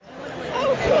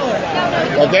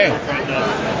Okay.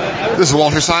 This is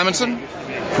Walter Simonson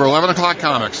for 11 O'Clock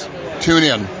Comics. Tune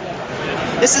in.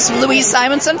 This is Louise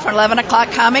Simonson for 11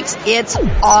 O'Clock Comics. It's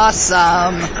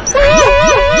awesome.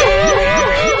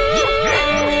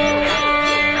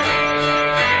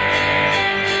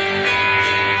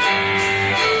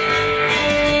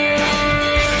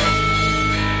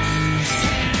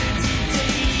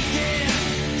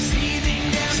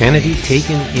 Sanity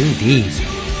taken indeed,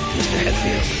 Mr.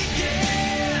 Hetfield.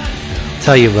 I'll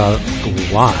tell you about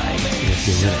why in a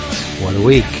few minutes. What a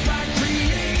week.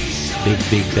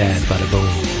 Big bad bada boom.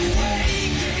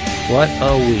 What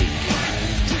a week.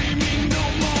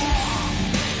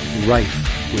 Rife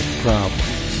with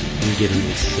problems. I'm getting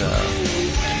this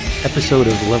episode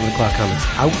of 11 O'Clock Comics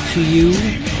out to you.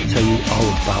 I'll tell you all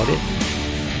about it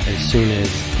as soon as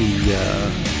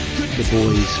the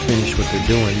boys finish what they're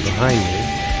doing behind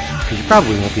me. Because you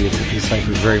probably won't be able to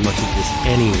decipher very much of this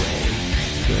anyway.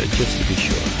 Just to be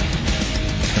sure.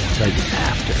 I'll tell you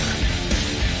after.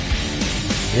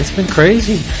 It's been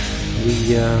crazy.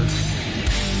 We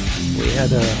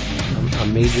had a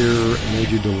major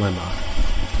dilemma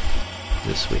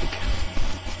this week.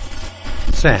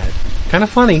 Sad. Kind of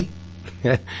funny.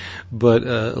 But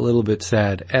a little bit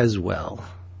sad as well.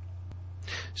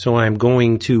 So I'm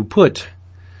going to put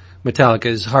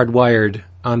Metallica's Hardwired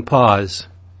on pause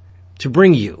to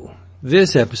bring you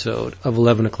this episode of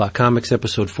 11 O'Clock Comics,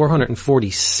 episode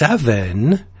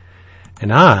 447,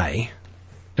 and I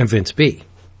am Vince B.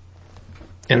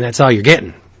 And that's all you're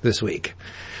getting this week.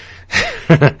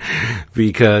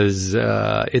 Because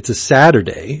it's a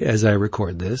Saturday as I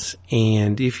record this,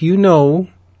 and if you know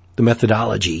the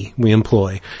methodology we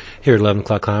employ here at 11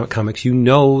 O'Clock Comics, you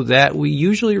know that we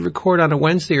usually record on a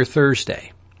Wednesday or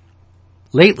Thursday.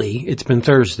 Lately, it's been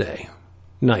Thursday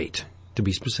night, to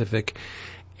be specific,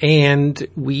 and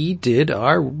we did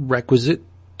our requisite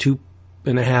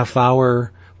 2.5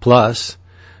 hour plus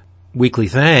weekly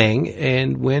thing,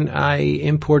 and when I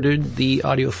imported the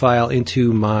audio file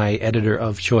into my editor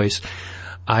of choice,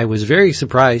 I was very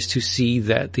surprised to see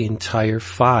that the entire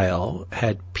file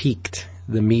had peaked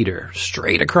the meter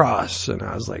straight across, and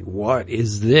I was like, what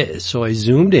is this? So I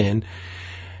zoomed in,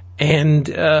 and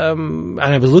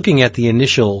I was looking at the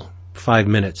initial 5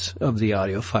 minutes of the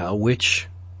audio file, which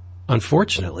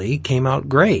unfortunately came out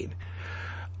great.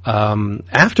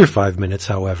 After 5 minutes,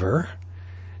 however,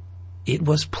 it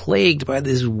was plagued by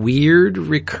this weird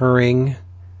recurring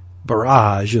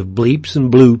barrage of bleeps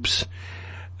and bloops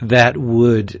that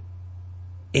would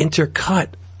intercut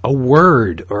a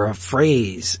word or a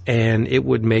phrase, and it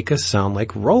would make us sound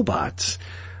like robots.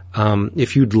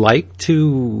 If you'd like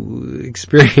to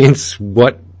experience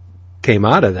what came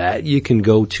out of that, you can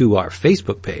go to our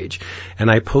Facebook page, and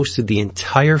I posted the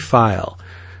entire file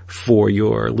for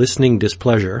your listening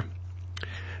displeasure,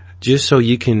 just so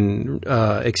you can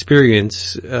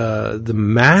experience the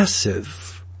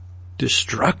massive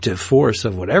destructive force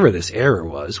of whatever this error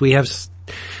was. We have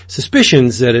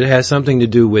suspicions that it has something to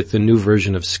do with the new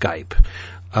version of Skype.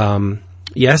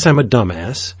 Yes, I'm a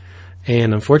dumbass,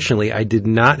 and unfortunately I did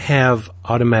not have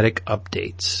automatic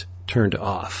updates turned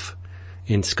off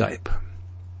in Skype.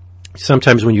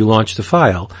 Sometimes when you launch the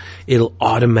file, it'll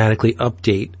automatically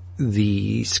update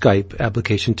the Skype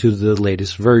application to the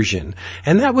latest version.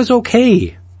 And that was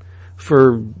okay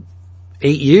for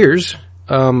 8 years.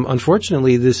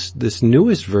 Unfortunately, this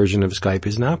newest version of Skype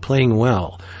is not playing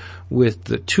well with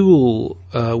the tool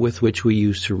with which we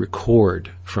use to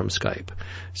record from Skype.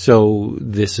 So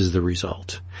this is the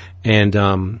result. And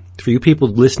for you people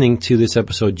listening to this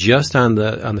episode just on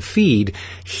the feed,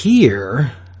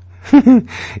 here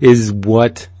is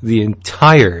what the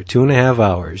entire 2.5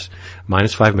 hours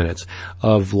minus 5 minutes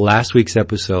of last week's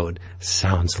episode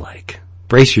sounds like.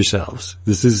 Brace yourselves.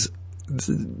 This is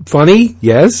funny,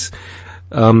 yes.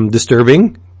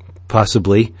 Disturbing,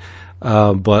 possibly,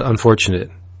 but unfortunate.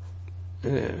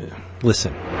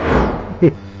 Listen.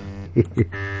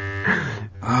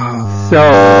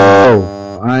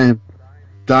 So I'm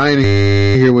dying to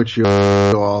hear what you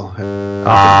all have. Oh,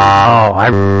 I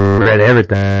read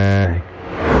everything.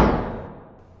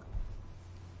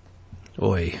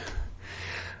 Oi.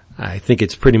 I think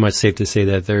it's pretty much safe to say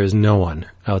that there is no one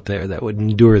out there that would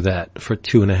endure that for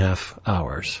 2.5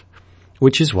 hours,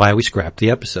 which is why we scrapped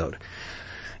the episode.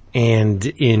 And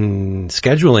in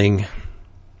scheduling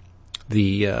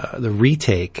the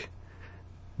retake,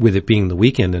 with it being the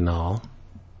weekend and all,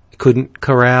 couldn't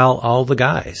corral all the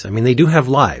guys. I mean, they do have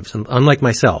lives, and unlike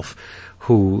myself,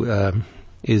 who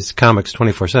is comics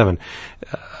 24/7,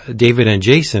 David and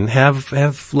Jason have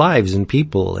lives and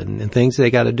people and things they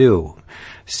got to do.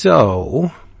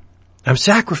 So I'm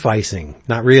sacrificing,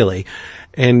 not really,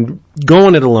 and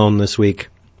going it alone this week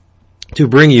to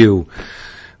bring you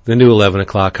the new 11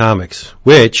 o'clock comics,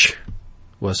 which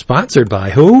was sponsored by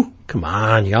who? Come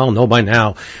on, y'all know by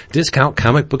now. Discount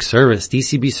Comic Book Service,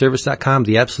 DCBService.com,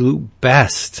 the absolute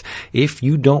best. If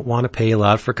you don't want to pay a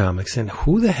lot for comics, and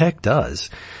who the heck does?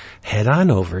 Head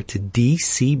on over to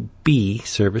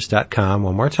DCBService.com,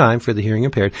 one more time for the hearing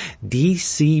impaired,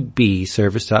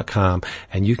 DCBService.com,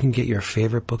 and you can get your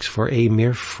favorite books for a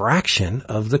mere fraction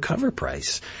of the cover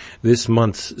price. This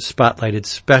month's spotlighted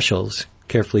specials,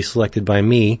 carefully selected by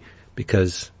me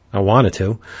because I wanted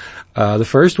to. The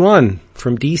first one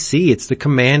from DC, it's the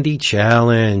Kamandi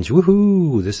Challenge.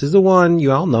 Woohoo! This is the one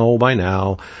you all know by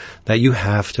now that you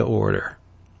have to order.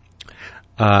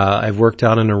 I've worked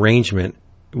out an arrangement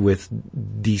with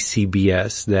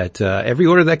DCBS that every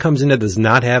order that comes in that does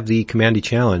not have the Kamandi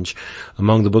Challenge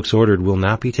among the books ordered will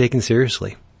not be taken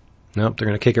seriously. Nope, they're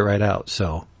going to kick it right out.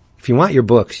 So if you want your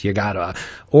books, you gotta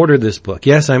order this book.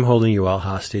 Yes, I'm holding you all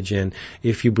hostage, and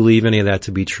if you believe any of that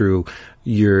to be true,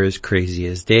 you're as crazy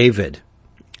as David.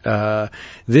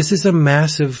 This is a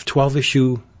massive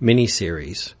 12-issue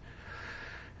miniseries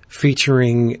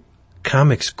featuring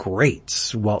comics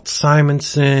greats: Walt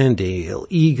Simonson, Dale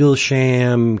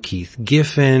Eaglesham, Keith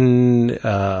Giffen,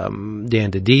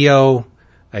 Dan DiDio.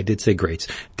 I did say greats.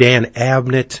 Dan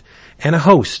Abnett, and a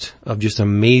host of just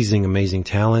amazing, amazing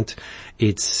talent.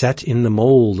 It's set in the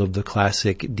mold of the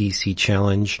classic DC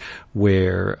Challenge,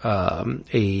 where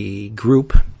a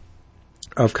group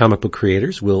of comic book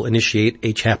creators will initiate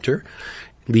a chapter,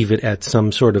 leave it at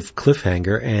some sort of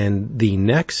cliffhanger, and the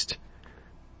next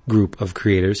group of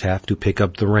creators have to pick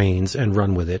up the reins and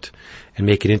run with it and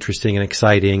make it interesting and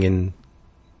exciting and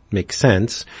make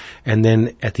sense. And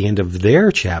then at the end of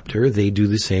their chapter, they do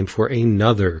the same for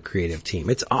another creative team.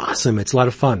 It's awesome. It's a lot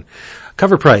of fun.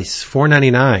 Cover price,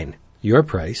 $4.99. Your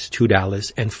price,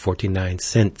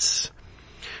 $2.49.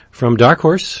 From Dark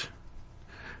Horse,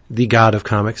 the god of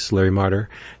comics, Larry Marder,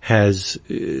 has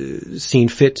seen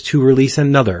fit to release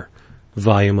another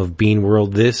volume of Bean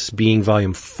World, this being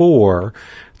volume 4,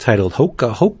 titled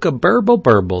Hoka Hoka Burble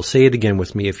Burble. Say it again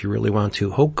with me if you really want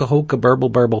to. Hoka Hoka Burble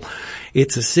Burble.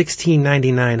 It's a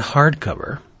 $16.99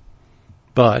 hardcover,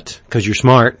 but because you're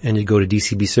smart and you go to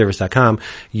DCBService.com,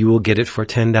 you will get it for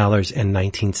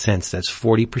 $10.19. That's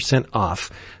 40% off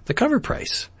the cover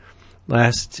price.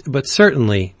 Last, but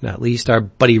certainly not least, our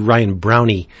buddy Ryan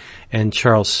Brownie and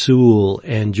Charles Soule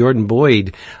and Jordan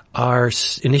Boyd are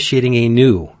initiating a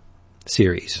new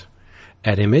series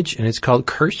at Image, and it's called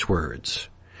Curse Words.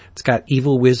 It's got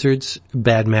evil wizards,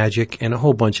 bad magic, and a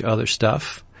whole bunch of other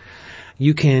stuff.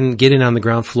 You can get in on the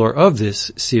ground floor of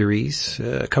this series.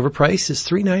 Cover price is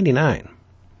 $3.99.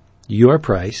 Your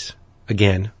price,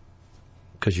 again,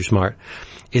 because you're smart,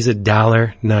 is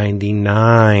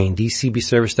 $1.99.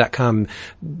 DCBService.com.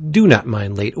 Do not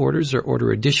mind late orders or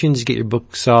order additions. Get your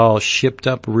books all shipped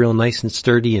up real nice and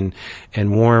sturdy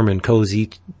and warm and cozy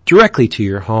directly to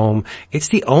your home. It's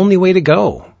the only way to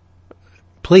go.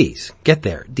 Please get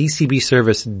there.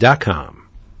 DCBService.com.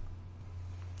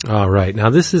 All right. Now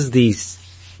this is the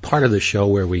part of the show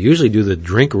where we usually do the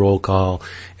drink roll call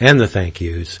and the thank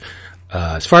yous.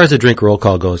 As far as the drink roll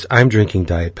call goes, I'm drinking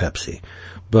Diet Pepsi.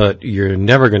 But you're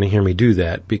never going to hear me do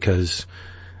that because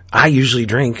I usually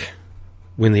drink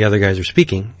when the other guys are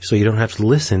speaking, so you don't have to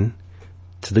listen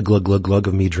to the glug, glug, glug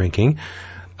of me drinking.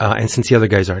 And since the other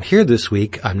guys aren't here this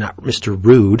week, I'm not Mr.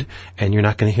 Rude, and you're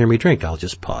not going to hear me drink. I'll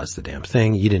just pause the damn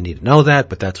thing. You didn't need to know that,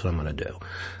 but that's what I'm going to do.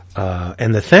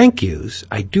 And the thank yous,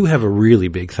 I do have a really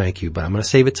big thank you, but I'm going to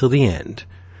save it till the end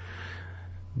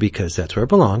because that's where it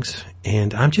belongs.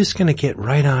 And I'm just going to get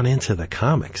right on into the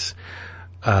comics.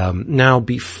 Now,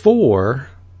 before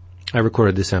I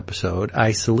recorded this episode,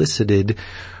 I solicited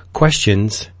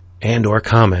questions and or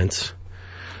comments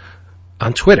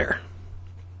on Twitter.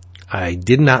 I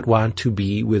did not want to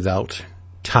be without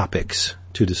topics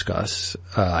to discuss.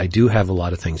 I do have a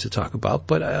lot of things to talk about,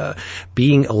 but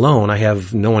being alone, I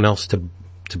have no one else to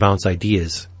bounce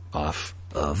ideas off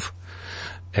of.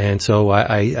 And so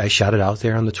I shot it out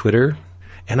there on the Twitter,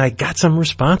 and I got some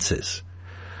responses.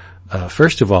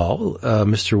 First of all,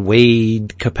 Mr.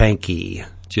 Wade Kapanke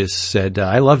just said,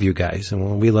 I love you guys.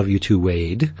 And we love you too,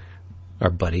 Wade, our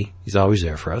buddy. He's always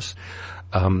there for us.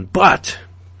 But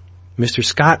Mr.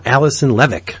 Scott Allison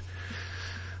Levick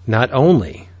not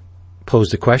only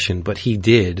posed a question, but he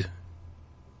did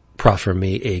proffer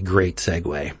me a great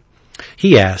segue.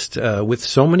 He asked, with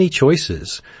so many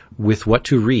choices with what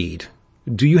to read,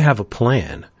 do you have a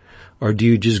plan? Or do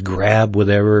you just grab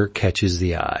whatever catches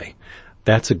the eye?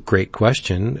 That's a great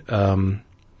question.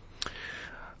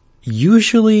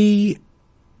 Usually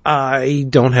I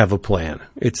don't have a plan.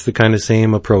 It's the kind of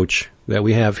same approach that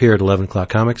we have here at 11 O'Clock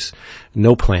Comics.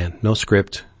 No plan, no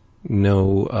script,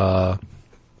 no,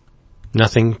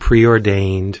 nothing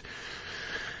preordained.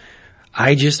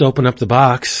 I just open up the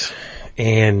box,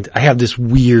 and I have this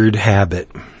weird habit.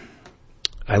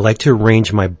 I like to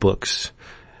arrange my books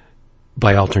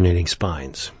by alternating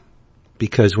spines.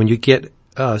 Because when you get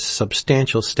a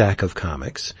substantial stack of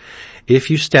comics, if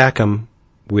you stack them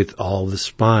with all the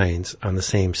spines on the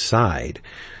same side,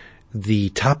 the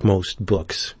topmost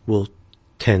books will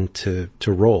tend to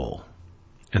roll.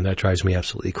 And that drives me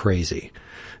absolutely crazy.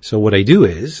 So what I do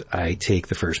is I take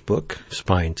the first book,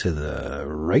 spine to the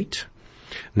right.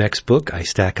 Next book, I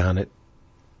stack on it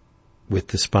with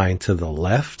the spine to the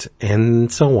left,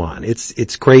 and so on.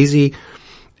 It's crazy,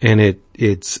 and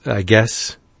it's, I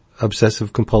guess,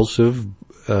 obsessive compulsive,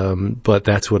 but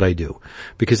that's what I do.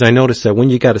 Because I notice that when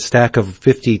you got a stack of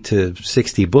 50 to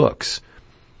 60 books,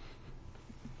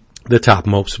 the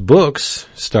topmost books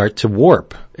start to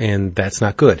warp, and that's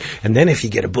not good. And then if you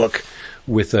get a book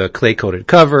with a clay-coated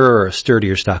cover or a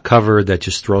sturdier stock cover that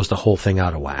just throws the whole thing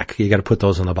out of whack, you got to put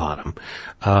those on the bottom.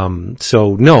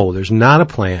 So no, there's not a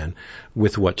plan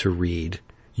with what to read.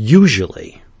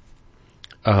 Usually,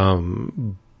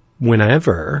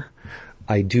 whenever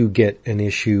I do get an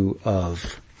issue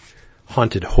of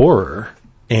haunted horror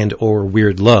and or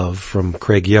weird love from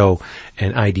Craig Yo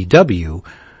and IDW,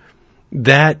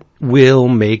 that will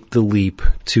make the leap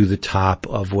to the top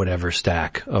of whatever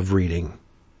stack of reading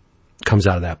comes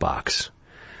out of that box.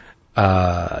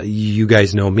 You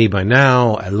guys know me by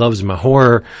now. I loves my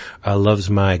horror. I loves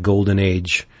my golden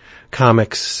age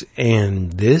comics,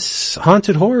 and this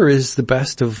haunted horror is the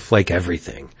best of like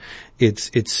everything.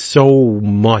 It's so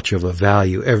much of a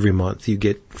value every month. You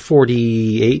get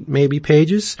 48 maybe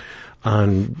pages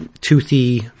on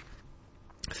toothy,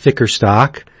 thicker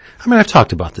stock. I mean, I've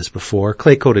talked about this before.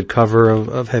 Clay-coated cover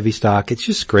of heavy stock. It's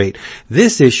just great.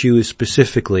 This issue is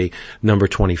specifically number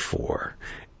 24.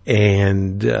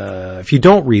 And if you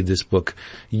don't read this book,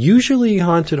 usually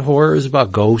haunted horror is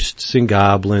about ghosts and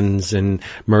goblins and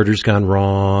murders gone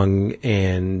wrong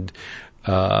and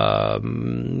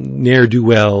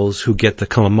ne'er-do-wells who get the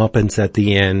comeuppance at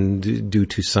the end due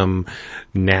to some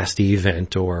nasty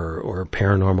event or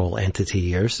paranormal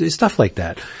entity or stuff like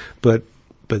that. But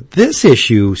this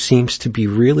issue seems to be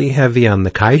really heavy on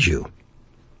the kaiju,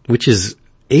 which is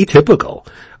atypical.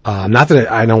 Not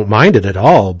that I don't mind it at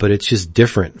all, but it's just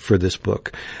different for this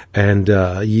book. And,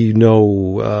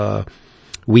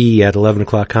 we at 11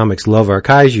 O'Clock Comics love our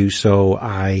kaiju, so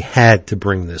I had to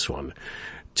bring this one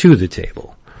to the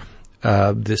table,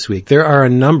 this week. There are a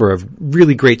number of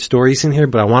really great stories in here,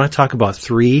 but I want to talk about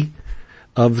 3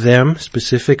 of them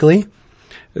specifically.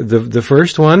 The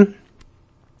first one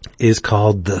is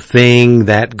called The Thing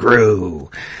That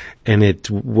Grew, and it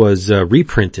was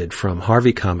reprinted from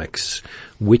Harvey Comics,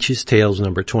 Witch's Tales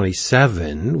number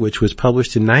 27, which was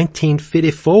published in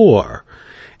 1954,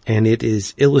 and it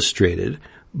is illustrated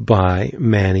by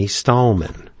Manny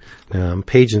Stallman.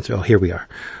 Here we are.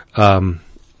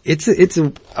 It's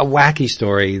a wacky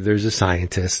story. There's a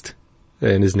scientist,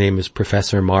 and his name is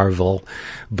Professor Marvel,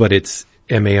 but it's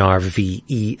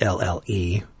Marvelle.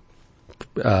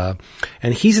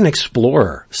 And he's an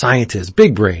explorer, scientist,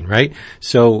 big brain, right?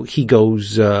 So he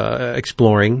goes,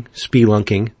 exploring,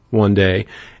 spelunking one day,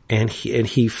 and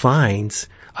he finds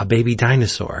a baby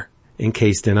dinosaur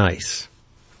encased in ice.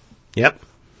 Yep.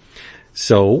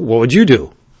 So what would you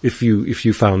do if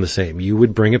you found the same? You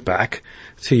would bring it back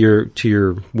to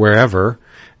your wherever,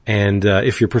 and,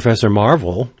 if you're Professor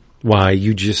Marvel, why,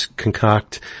 you just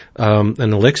concoct, an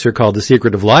elixir called the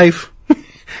Secret of Life,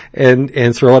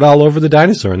 and throw it all over the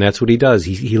dinosaur. And that's what he does.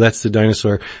 He lets the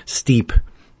dinosaur steep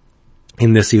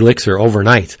in this elixir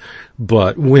overnight.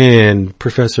 But when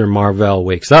Professor Marvelle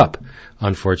wakes up,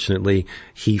 unfortunately,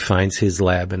 he finds his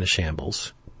lab in a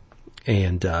shambles.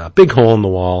 And big hole in the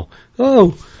wall.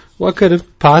 Oh, what could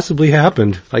have possibly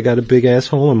happened? I got a big ass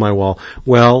hole in my wall.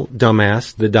 Well,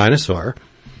 dumbass, the dinosaur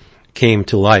came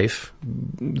to life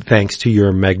thanks to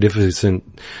your magnificent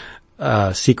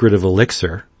secretive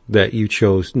elixir that you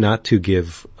chose not to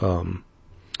give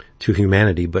to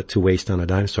humanity, but to waste on a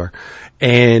dinosaur.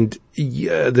 And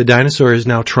the dinosaur is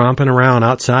now tromping around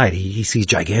outside. He sees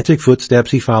gigantic footsteps.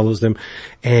 He follows them.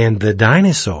 And the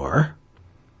dinosaur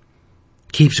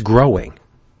keeps growing.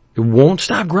 It won't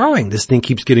stop growing. This thing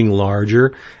keeps getting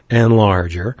larger and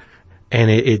larger. And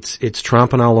it's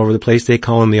tromping all over the place. They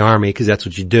call him the army because that's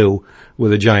what you do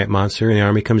with a giant monster. And the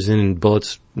army comes in and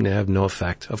bullets have no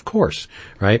effect, of course,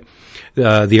 right?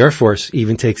 The Air Force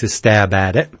even takes a stab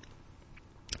at it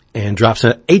and drops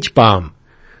an H-bomb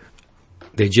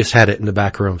They just had it in the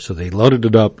back room, so they loaded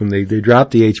it up and they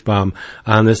dropped the H-bomb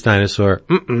on this dinosaur.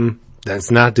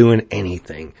 That's not doing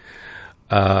anything.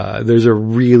 There's a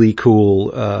really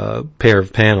cool, pair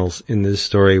of panels in this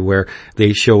story where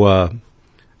they show a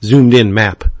zoomed in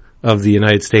map of the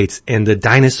United States, and the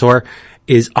dinosaur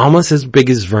is almost as big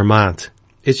as Vermont.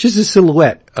 It's just a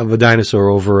silhouette of a dinosaur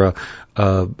over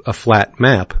a flat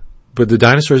map, but the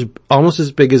dinosaur is almost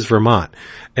as big as Vermont.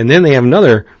 And then they have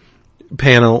another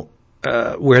panel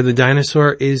where the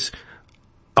dinosaur is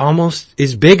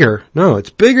bigger. No, it's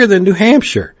bigger than New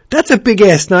Hampshire. That's a big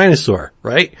ass dinosaur,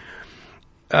 right?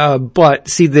 But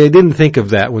see, they didn't think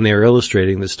of that when they were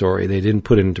illustrating the story. They didn't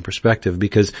put it into perspective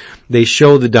because they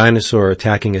show the dinosaur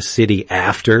attacking a city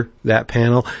after that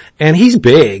panel, and he's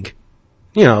big.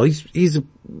 You know, he's a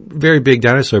very big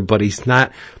dinosaur, but he's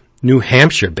not New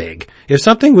Hampshire big. If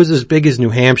something was as big as New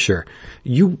Hampshire,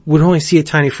 you would only see a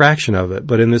tiny fraction of it.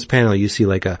 But in this panel, you see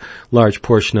like a large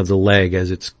portion of the leg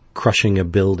as it's crushing a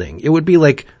building. It would be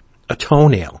like a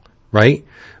toenail, right?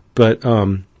 But,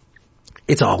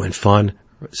 it's all in fun.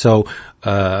 So,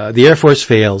 the Air Force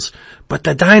fails, but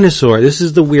the dinosaur, this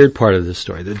is the weird part of the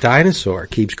story. The dinosaur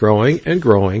keeps growing and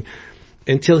growing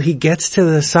until he gets to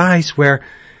the size where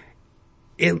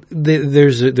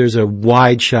there's a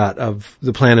wide shot of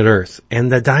the planet Earth,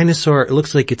 and the dinosaur, it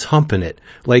looks like it's humping it.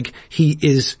 Like he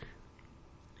is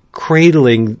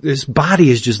cradling, his body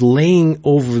is just laying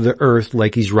over the Earth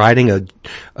like he's riding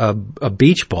a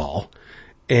beach ball.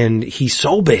 And he's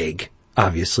so big,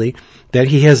 obviously, that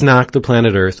he has knocked the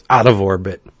planet Earth out of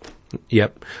orbit.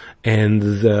 Yep. And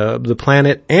the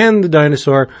planet and the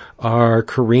dinosaur are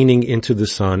careening into the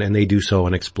sun, and they do so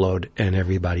and explode, and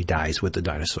everybody dies with the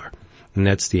dinosaur. And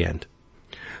that's the end.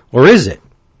 Or is it?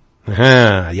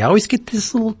 You always get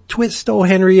this little twist O.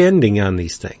 Henry ending on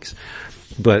these things.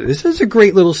 But this is a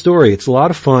great little story. It's a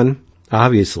lot of fun,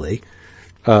 obviously.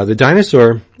 The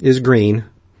dinosaur is green,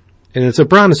 and it's a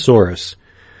brontosaurus,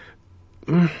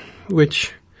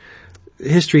 which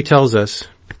history tells us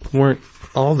weren't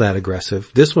all that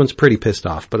aggressive. This one's pretty pissed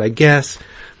off, but I guess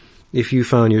if you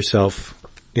found yourself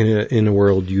in a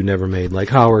world you never made, like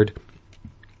Howard,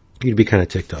 you'd be kind of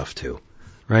ticked off too,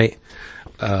 right?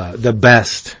 The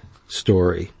best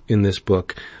story in this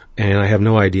book, and I have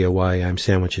no idea why I'm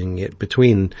sandwiching it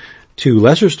between two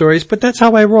lesser stories, but that's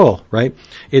how I roll, right?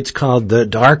 It's called The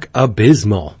Dark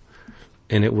Abysmal,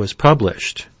 and it was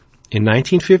published in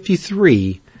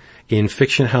 1953 in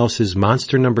Fiction House's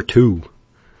Monster No. 2,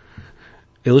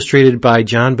 illustrated by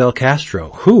John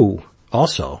Belcastro, who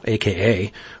also,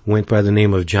 aka, went by the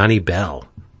name of Johnny Bell.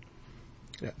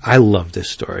 I love this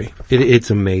story. It's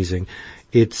amazing.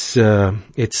 It's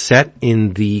set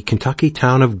in the Kentucky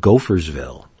town of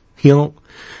Gophersville, you know,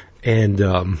 and,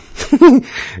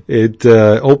 it,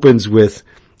 opens with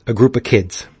a group of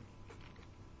kids,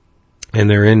 and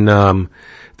they're in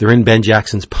Ben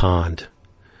Jackson's pond,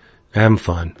 having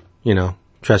fun, you know,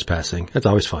 trespassing. That's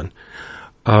always fun.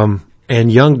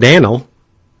 And young Daniel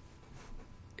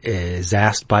is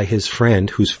asked by his friend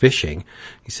who's fishing.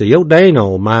 He said, "Yo,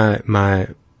 Daniel, my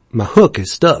hook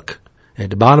is stuck at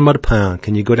the bottom of the pond.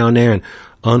 Can you go down there and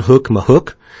unhook my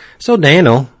hook?" So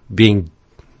Daniel, being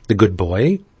the good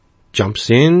boy, jumps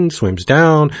in, swims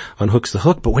down, unhooks the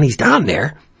hook. But when he's down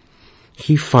there,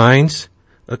 he finds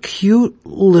a cute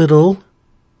little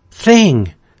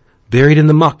thing buried in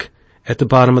the muck at the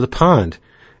bottom of the pond.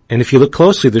 And if you look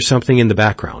closely, there's something in the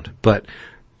background. But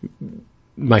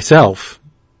myself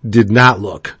did not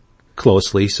look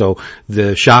closely, so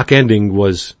the shock ending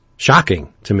was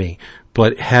shocking to me.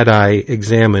 But had I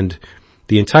examined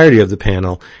the entirety of the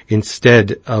panel,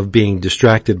 instead of being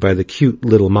distracted by the cute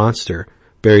little monster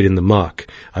buried in the muck,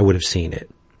 I would have seen it.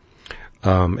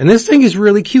 And this thing is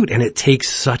really cute, and it takes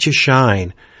such a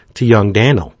shine to young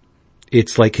Daniel.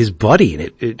 It's like his buddy,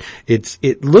 and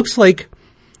it looks like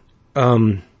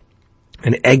an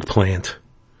eggplant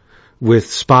with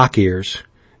Spock ears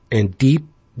and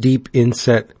deep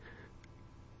inset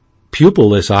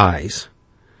pupilless eyes.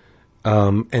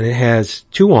 And it has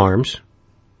 2 arms,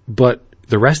 but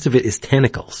the rest of it is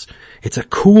tentacles. It's a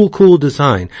cool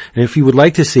design. And if you would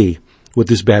like to see what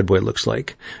this bad boy looks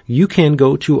like, you can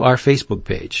go to our Facebook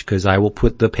page, because I will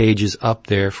put the pages up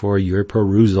there for your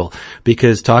perusal.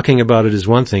 Because talking about it is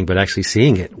one thing, but actually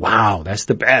seeing it, wow, that's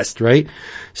the best, right?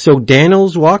 So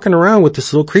Daniel's walking around with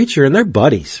this little creature, and they're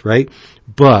buddies, right?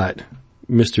 But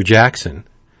Mr. Jackson,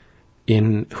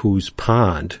 in whose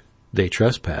pond they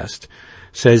trespassed,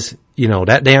 says, you know,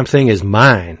 that damn thing is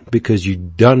mine because you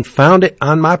done found it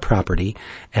on my property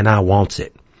and I wants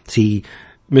it. See,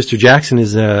 Mr. Jackson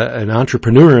is an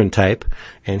entrepreneur type,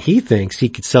 and he thinks he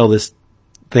could sell this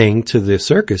thing to the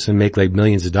circus and make like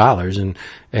millions of dollars and,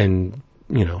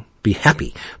 be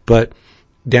happy. But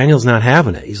Daniel's not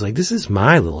having it. He's like, this is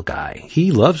my little guy.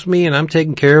 He loves me and I'm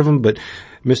taking care of him, but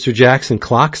Mr. Jackson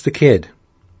clocks the kid.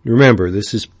 Remember,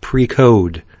 this is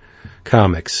pre-code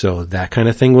comics, so that kind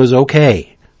of thing was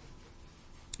okay.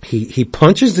 He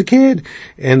punches the kid,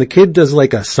 and the kid does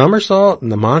like a somersault,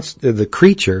 and the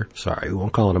creature, sorry, we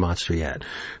won't call it a monster yet.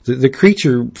 The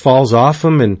creature falls off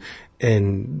him,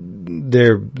 and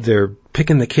they're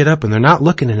picking the kid up, and they're not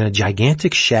looking, and a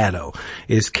gigantic shadow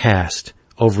is cast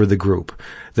over the group.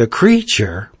 The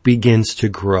creature begins to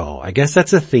grow. I guess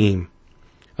that's a theme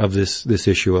of this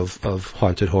issue of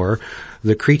Haunted Horror.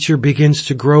 The creature begins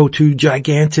to grow to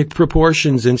gigantic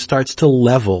proportions and starts to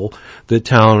level the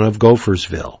town of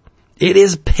Gophersville. It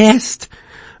is pissed.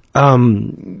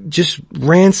 Just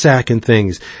ransacking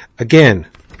things. Again,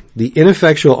 the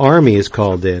ineffectual army is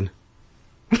called in.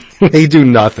 They do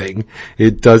nothing.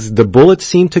 The bullets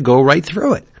seem to go right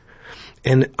through it.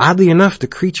 And oddly enough, the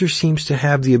creature seems to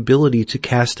have the ability to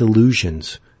cast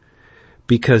illusions.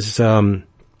 Because,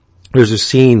 there's a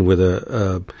scene with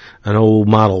an old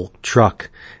model truck,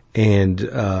 and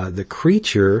the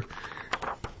creature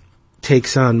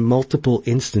takes on multiple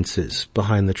instances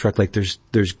behind the truck. Like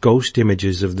there's ghost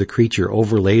images of the creature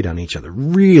overlaid on each other.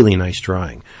 Really nice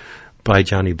drawing by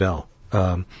Johnny Bell.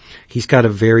 He's got a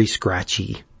very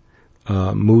scratchy,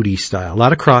 moody style. A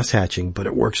lot of cross-hatching, but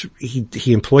it works.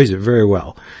 He employs it very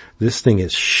well. This thing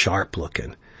is sharp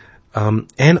looking. And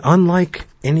unlike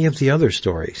any of the other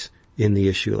stories in the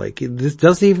issue, like this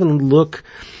doesn't even look,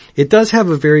 it does have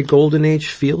a very golden age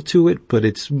feel to it, but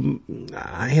it's,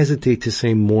 I hesitate to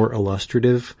say more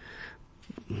illustrative.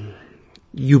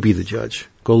 You be the judge.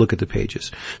 Go look at the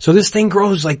pages. So this thing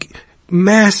grows like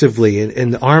massively,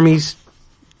 and the army's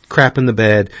crapping the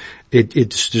bed.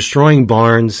 It's destroying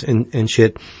barns and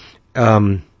shit.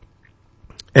 And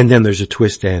then there's a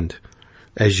twist end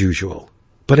as usual,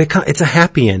 but it's a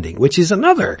happy ending, which is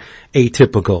another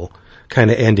atypical kind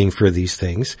of ending for these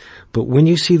things. But when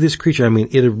you see this creature, I mean,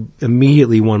 it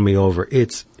immediately won me over.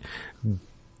 It's,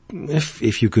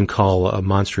 if you can call a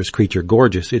monstrous creature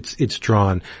gorgeous, it's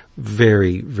drawn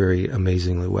very, very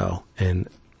amazingly well. And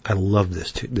I love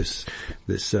this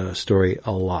story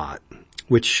a lot,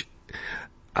 which,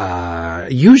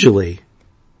 usually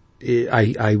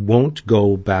I won't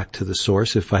go back to the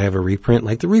source if I have a reprint.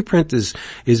 Like the reprint is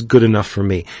good enough for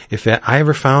me. If I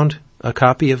ever found a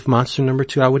copy of Monster number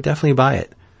 2, I would definitely buy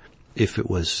it if it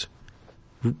was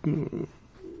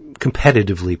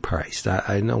competitively priced.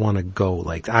 I don't want to go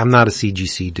like, I'm not a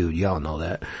CGC dude. Y'all know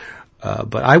that.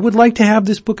 But I would like to have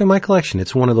this book in my collection.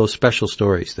 It's one of those special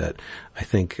stories that I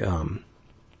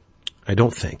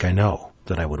know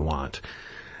that I would want.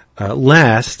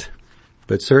 Last,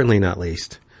 but certainly not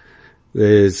least,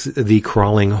 is The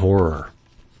Crawling Horror.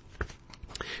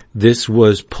 This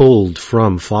was pulled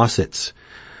from Fawcett's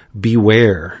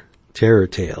Beware Terror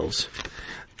Tales,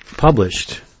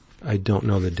 published, I don't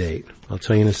know the date. I'll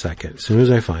tell you in a second. As soon as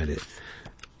I find it.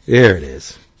 There it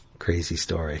is. Crazy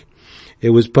story.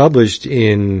 It was published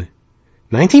in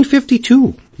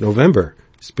 1952, November,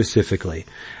 specifically.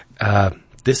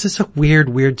 This is a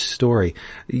weird story.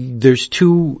 There's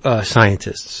two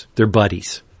scientists. They're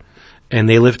buddies. And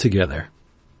they live together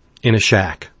in a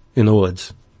shack in the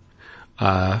woods.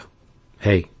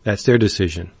 Hey, that's their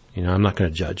decision. You know, I'm not going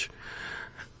to judge.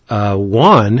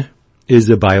 One is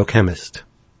a biochemist.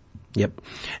 Yep.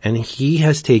 And he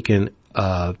has taken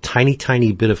a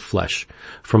tiny bit of flesh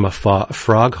from a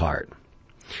frog heart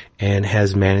and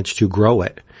has managed to grow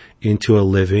it into a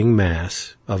living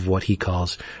mass of what he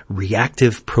calls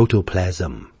reactive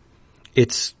protoplasm.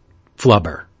 It's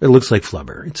flubber. It looks like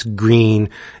flubber. It's green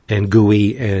and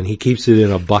gooey, and he keeps it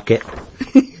in a bucket.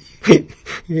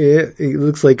 Yeah, it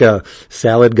looks like a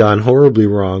salad gone horribly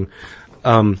wrong.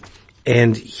 And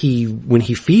when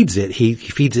he feeds it, he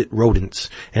feeds it rodents,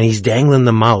 and he's dangling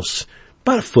the mouse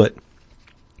about a foot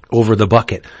over the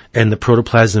bucket, and the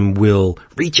protoplasm will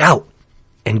reach out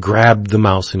and grab the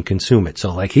mouse and consume it.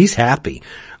 So like, he's happy.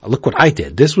 Look what I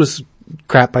did. This was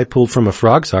crap I pulled from a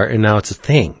frog's heart, and now it's a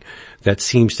thing that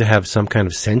seems to have some kind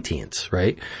of sentience,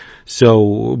 right?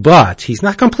 So, but he's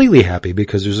not completely happy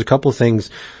because there's a couple of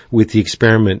things with the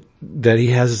experiment that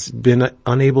he has been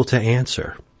unable to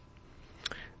answer.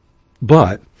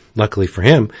 But, luckily for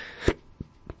him,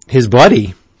 his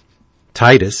buddy,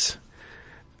 Titus,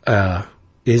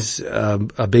 is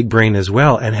a big brain as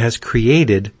well, and has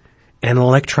created an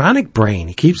electronic brain.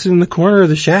 He keeps it in the corner of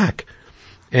the shack.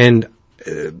 And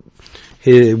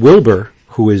Wilbur,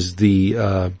 who is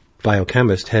the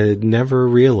biochemist, had never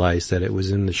realized that it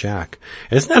was in the shack.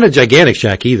 And it's not a gigantic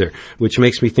shack either, which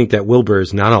makes me think that Wilbur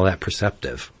is not all that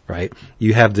perceptive, right?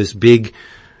 You have this big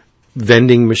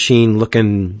vending machine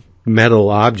looking metal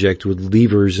object with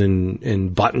levers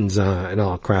and buttons and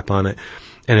all crap on it,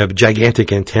 and a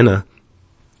gigantic antenna,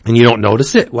 and you don't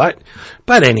notice it? What?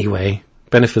 But anyway,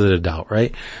 benefit of the doubt,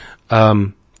 right?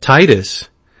 Titus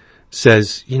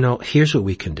says, here's what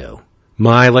we can do.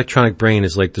 My electronic brain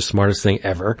is like the smartest thing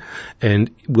ever,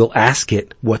 and we'll ask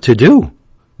it what to do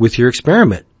with your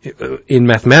experiment. In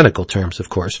mathematical terms, of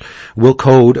course. We'll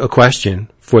code a question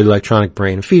for the electronic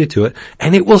brain and feed it to it,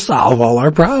 and it will solve all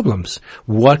our problems.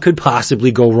 What could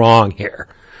possibly go wrong here?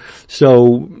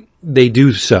 So they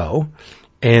do so,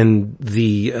 and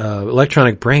the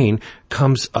electronic brain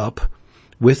comes up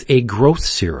with a growth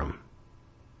serum.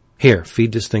 Here,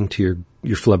 feed this thing to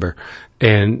your flubber,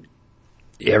 and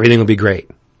everything will be great.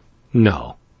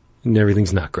 No,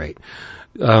 everything's not great.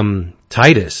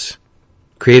 Titus,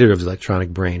 creator of the electronic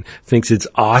brain, thinks it's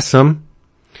awesome,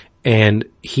 and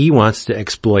he wants to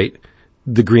exploit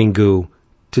the green goo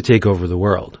to take over the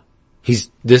world.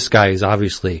 This guy is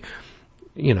obviously,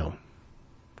 get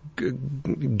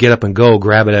up and go,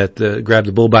 grab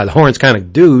the bull by the horns kind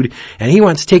of dude, and he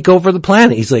wants to take over the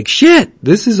planet. He's like, shit,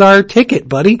 this is our ticket,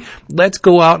 buddy. Let's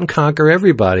go out and conquer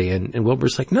everybody. And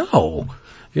Wilbur's like, no,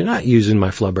 you're not using my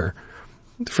flubber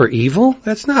for evil.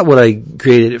 That's not what I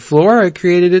created it for. I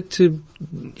created it to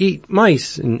eat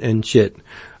mice and shit.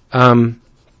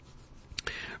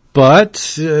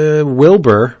 But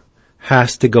Wilbur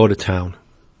has to go to town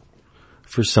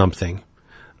for something,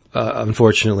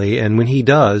 unfortunately. And when he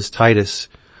does, Titus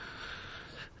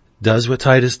does what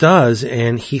Titus does,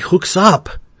 and he hooks up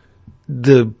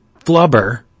the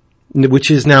flubber,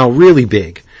 which is now really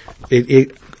big.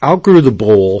 It outgrew the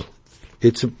bowl.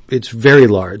 It's very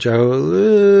large,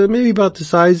 maybe about the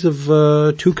size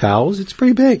of 2 cows. It's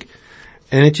pretty big,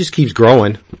 and it just keeps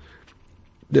growing.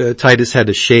 Titus had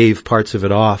to shave parts of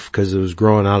it off because it was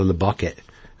growing out of the bucket,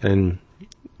 and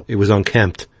it was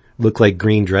unkempt, looked like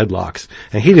green dreadlocks,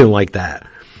 and he didn't like that.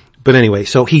 But anyway,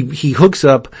 so he hooks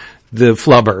up the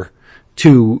flubber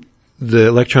to the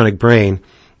electronic brain,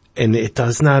 and it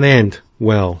does not end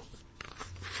well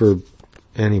for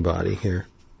anybody here.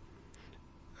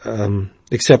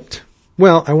 Except,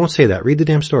 well, I won't say that. Read the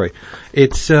damn story.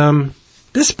 It's,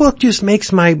 this book just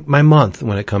makes my month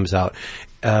when it comes out.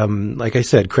 Like I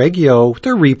said, Craig Yo,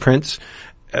 they're reprints,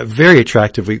 very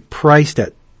attractively priced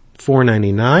at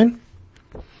 $4.99.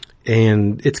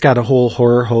 And it's got a whole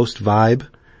horror host vibe.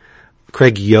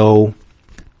 Craig Yo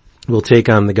will take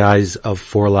on the guys of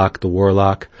Forlock the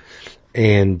Warlock.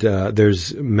 And,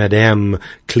 there's Madame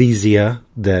Clesia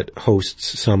that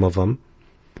hosts some of them.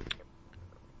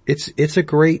 It's a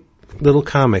great little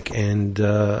comic, and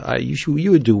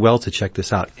you would do well to check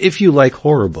this out if you like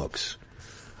horror books.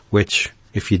 Which,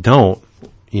 if you don't,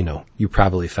 you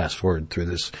probably fast forward through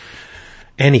this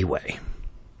anyway.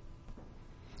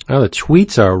 Now the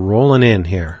tweets are rolling in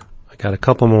here. I got a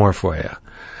couple more for you.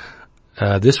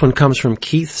 This one comes from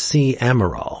Keith C.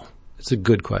 Amaral. It's a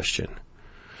good question.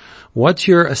 What's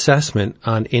your assessment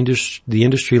on the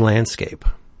industry landscape?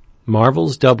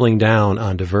 Marvel's doubling down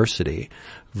on diversity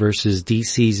versus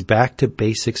DC's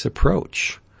back-to-basics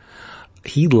approach.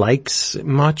 He likes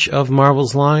much of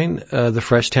Marvel's line, the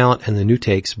fresh talent and the new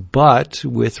takes, but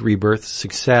with Rebirth's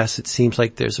success, it seems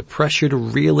like there's a pressure to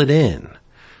reel it in.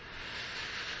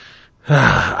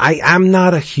 I'm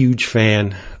not a huge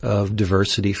fan of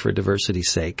diversity for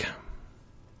diversity's sake.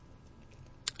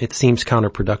 It seems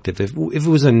counterproductive. If it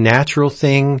was a natural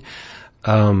thing,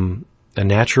 a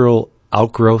natural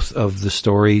outgrowth of the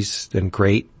stories, then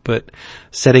great. But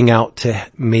setting out to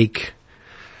make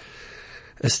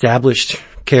established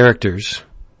characters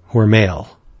who are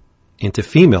male into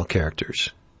female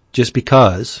characters just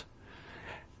because,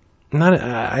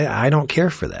 I don't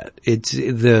care for that. It's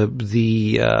the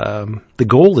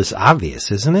goal is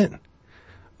obvious, isn't it?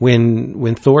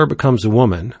 When Thor becomes a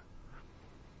woman,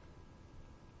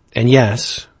 and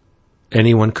yes,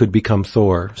 anyone could become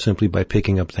Thor simply by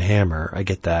picking up the hammer. I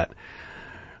get that.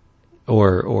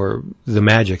 Or the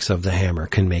magics of the hammer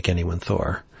can make anyone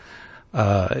Thor.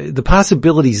 The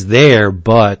possibility's there,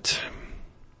 but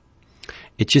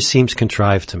it just seems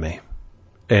contrived to me.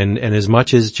 And as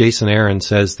much as Jason Aaron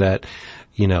says that,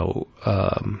 it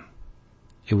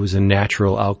was a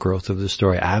natural outgrowth of the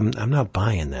story, I'm not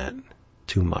buying that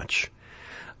too much.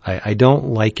 I don't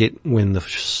like it when the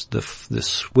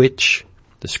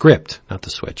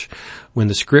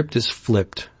script is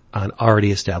flipped on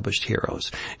already established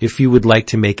heroes. If you would like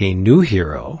to make a new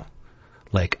hero,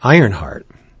 like Ironheart,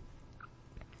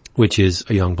 which is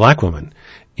a young black woman,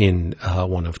 in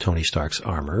one of Tony Stark's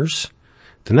armors,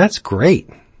 then that's great.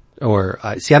 Or,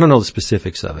 see, I don't know the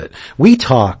specifics of it.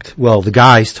 The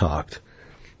guys talked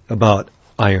about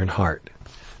Ironheart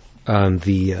on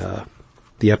the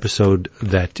episode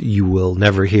that you will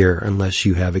never hear unless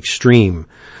you have extreme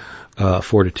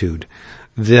fortitude.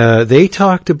 They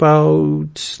talked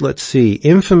about, let's see,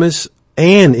 Infamous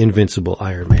and Invincible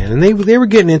Iron Man, and they were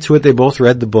getting into it. They both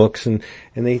read the books, and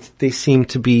they seemed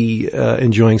to be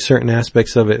enjoying certain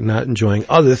aspects of it and not enjoying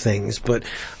other things. But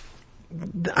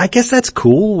I guess that's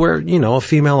cool. Where, a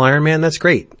female Iron Man, that's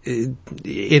great.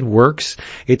 It works.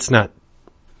 It's not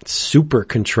super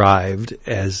contrived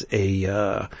as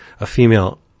a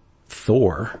female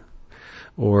Thor,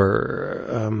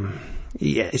 or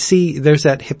see, there's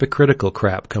that hypocritical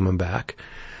crap coming back,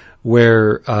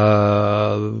 where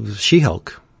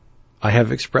She-Hulk, I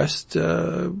have expressed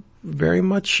very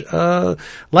much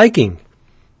liking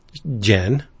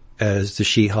Jen as the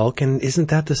She-Hulk, and isn't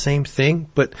that the same thing?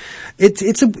 But it's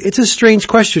a strange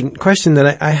question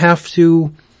that I have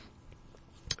to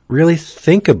really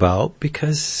think about,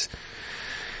 because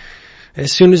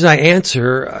as soon as I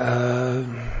answer,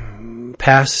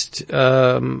 past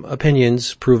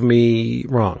opinions prove me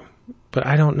wrong. But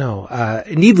I don't know.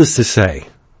 Needless to say,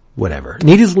 whatever.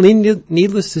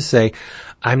 Needless to say,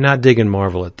 I'm not digging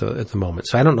Marvel at the moment,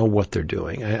 so I don't know what they're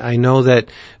doing. I know that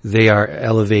they are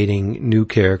elevating new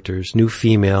characters, new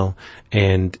female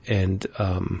and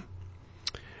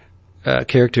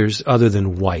characters other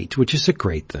than white, which is a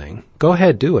great thing. Go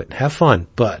ahead, do it, have fun,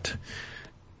 but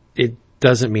it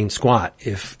doesn't mean squat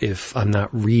if I'm not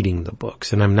reading the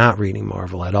books, and I'm not reading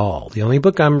Marvel at all. The only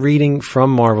book I'm reading from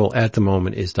Marvel at the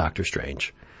moment is Doctor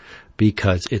Strange,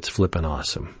 because it's flippin'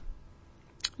 awesome.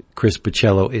 Chris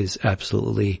Bachalo is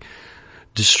absolutely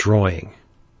destroying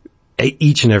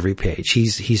each and every page.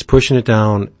 He's pushing it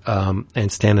down,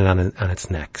 and standing on its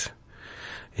neck.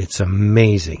 It's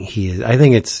amazing. I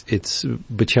think it's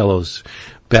Bachalo's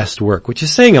best work, which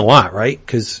is saying a lot, right?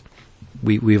 Because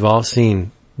we've all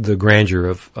seen the grandeur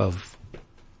of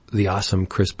the awesome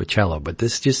Chris Bachalo, but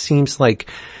this just seems like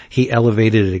he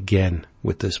elevated it again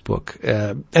with this book.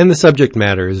 And the subject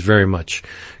matter is very much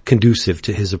conducive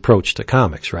to his approach to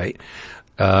comics, right?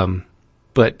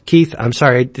 But Keith, I'm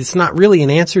sorry, it's not really an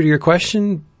answer to your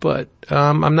question, but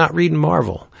I'm not reading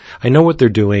Marvel. I know what they're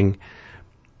doing,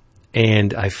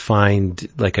 and I find,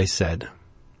 like I said,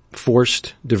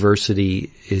 forced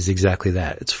diversity is exactly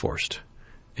that. It's forced,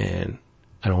 and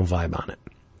I don't vibe on it.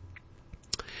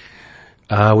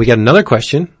 We got another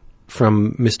question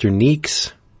from Mr.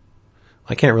 Neeks.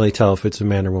 I can't really tell if it's a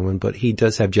man or woman, but he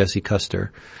does have Jesse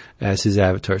Custer as his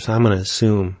avatar, so I'm going to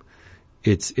assume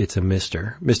it's a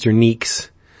Mr. Mr. Neeks.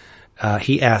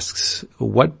 He asks,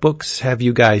 what books have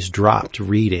you guys dropped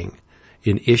reading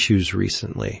in issues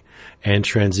recently and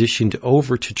transitioned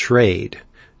over to trade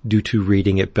due to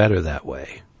reading it better that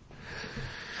way?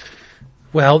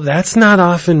 Well, that's not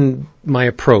often my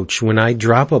approach. When I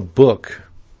drop a book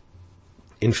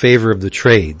in favor of the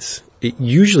trades, it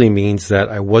usually means that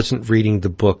I wasn't reading the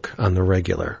book on the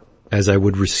regular as I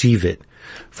would receive it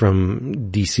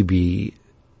from DCBS.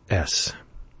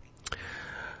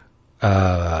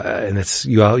 And it's,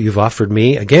 you've offered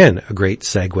me, again, a great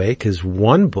segue, because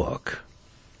one book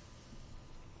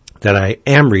that I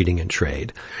am reading in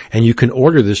trade, and you can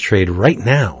order this trade right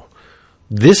now,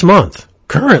 this month,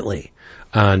 currently,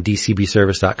 on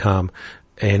DCBService.com,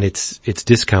 and it's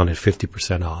discounted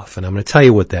 50% off. And I'm going to tell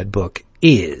you what that book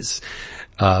is,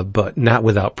 but not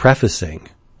without prefacing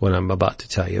what I'm about to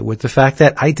tell you with the fact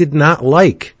that I did not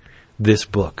like this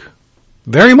book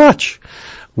very much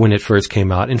when it first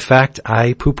came out. In fact,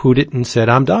 I poo-pooed it and said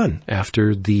I'm done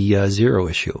after the Zero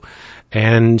issue.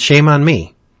 And shame on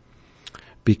me,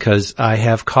 because I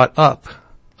have caught up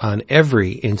on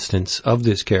every instance of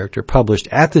this character published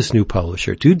at this new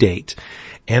publisher to date,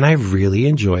 and I really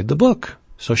enjoyed the book.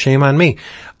 So shame on me.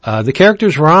 The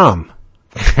character's Rom.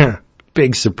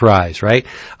 Big surprise, right?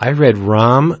 I read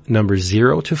Rom number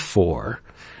 0 to 4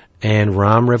 and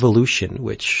Rom Revolution,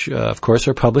 which, of course,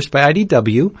 are published by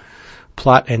IDW.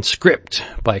 Plot and script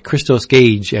by Christos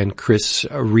Gage and Chris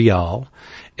Rial.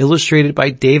 Illustrated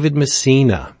by David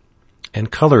Messina. And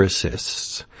color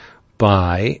assists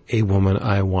by a woman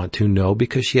I want to know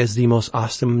because she has the most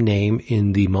awesome name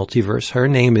in the multiverse. Her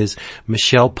name is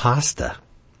Michelle Pasta.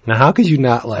 Now, how could you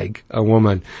not like a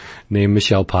woman named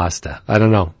Michelle Pasta? I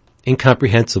don't know.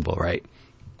 Incomprehensible, right?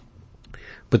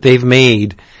 But they've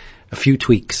made a few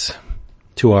tweaks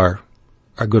to our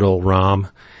good old Rom.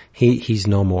 He's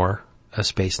no more a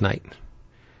Space Knight.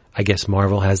 I guess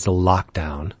Marvel has the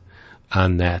lockdown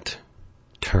on that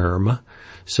term.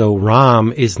 So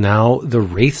Rom is now the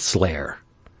Wraith Slayer.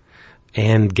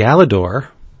 And Galador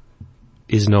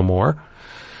is no more.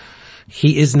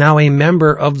 He is now a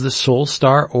member of the Soul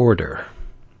Star Order.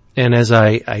 And as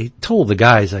I told the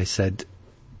guys, I said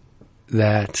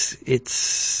that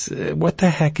it's, what the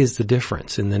heck is the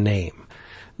difference in the name?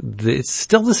 It's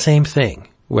still the same thing,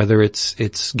 whether it's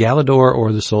Galador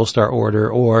or the Soul Star Order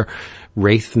or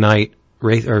Wraith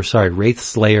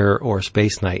Slayer or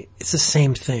Space Knight. It's the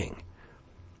same thing.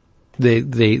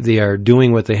 They are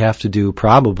doing what they have to do,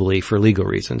 probably for legal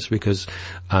reasons, because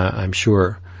I'm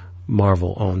sure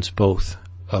Marvel owns both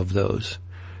of those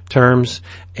terms,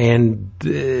 and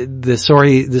the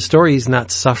story is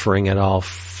not suffering at all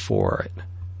for it.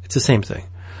 It's the same thing.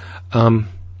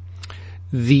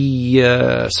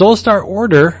 The Soul Star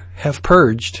Order have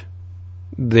purged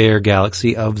their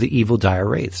galaxy of the evil dire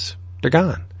wraiths. They're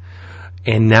gone.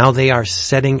 And now they are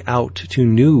setting out to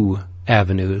new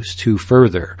avenues to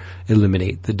further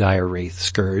eliminate the dire wraith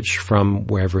scourge from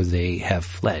wherever they have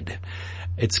fled.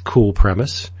 It's a cool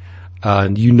premise.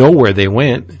 You know where they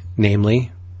went,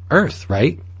 namely Earth,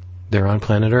 right? They're on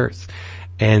planet Earth.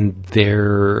 And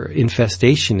their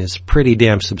infestation is pretty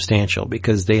damn substantial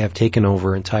because they have taken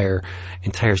over entire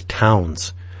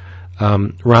towns.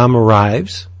 Rom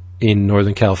arrives in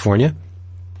Northern California.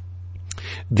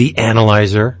 The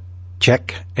Analyzer,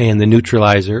 check, and the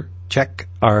Neutralizer, check,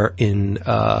 are in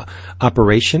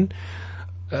operation.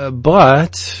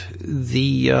 But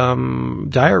the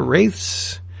dire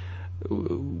wraiths,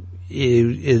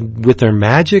 with their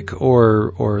magic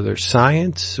or their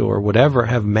science or whatever,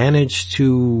 have managed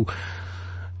to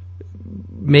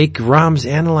make Rom's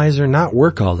Analyzer not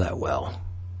work all that well.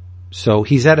 So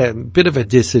he's at a bit of a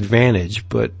disadvantage,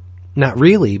 but not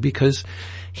really, because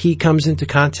he comes into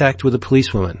contact with a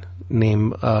policewoman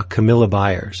named Camilla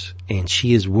Byers, and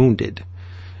she is wounded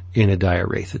in a dire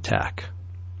wraith attack.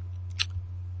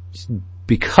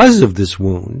 Because of this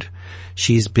wound,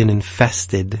 she's been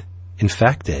infected,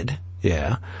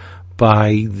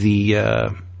 by the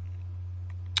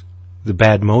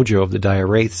bad mojo of the dire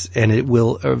wraiths, and it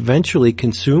will eventually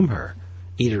consume her,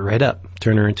 eat her right up,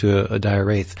 turn her into a dire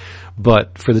wraith.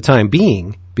 But for the time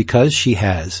being, because she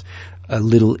has a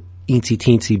little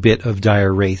eensy-teensy bit of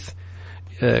dire wraith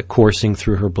coursing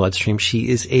through her bloodstream, she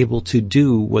is able to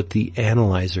do what the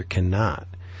Analyzer cannot.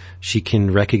 She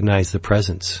can recognize the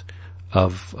presence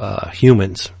of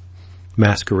humans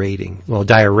masquerading,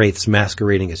 dire wraiths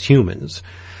masquerading as humans.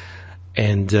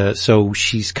 And so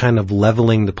she's kind of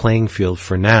leveling the playing field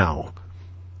for now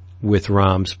with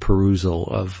Rom's perusal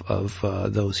of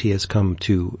those he has come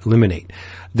to eliminate.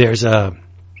 There's a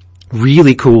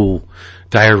really cool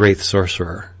dire wraith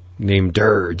sorcerer named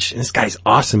Dirge. And this guy's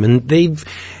awesome. And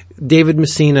David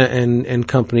Messina and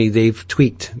company, they've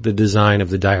tweaked the design of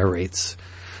the dire wraiths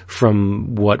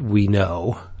from what we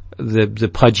know. The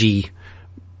pudgy,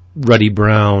 ruddy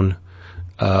brown,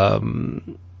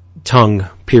 tongue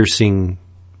piercing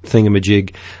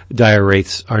thingamajig dire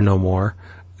wraiths are no more.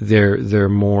 They're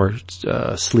more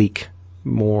sleek,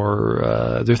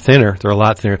 more they're thinner. They're a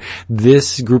lot thinner.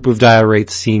 This group of dire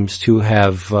wraiths seems to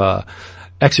have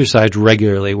exercised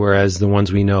regularly, whereas the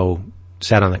ones we know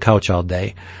sat on the couch all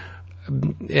day.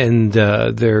 And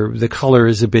the color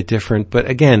is a bit different, but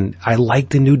again, I like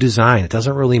the new design. It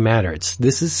doesn't really matter.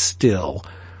 This is still,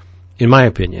 in my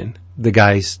opinion, the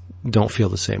guys don't feel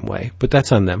the same way, but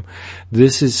that's on them.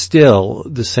 This is still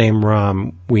the same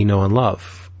Rom we know and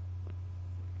love.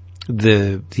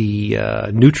 The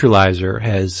Neutralizer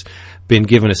has been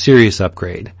given a serious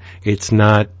upgrade. It's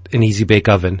not an easy bake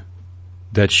oven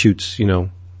that shoots,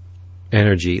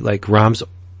 energy like Rom's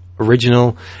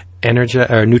original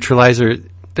Neutralizer.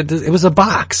 It was a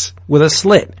box with a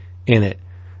slit in it.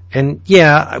 And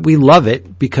yeah, we love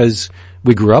it because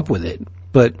we grew up with it,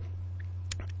 but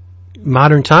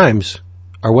modern times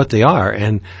are what they are,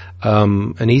 and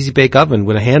an easy bake oven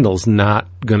with a handle's not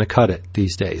gonna cut it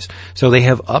these days. So they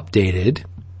have updated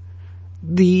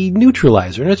the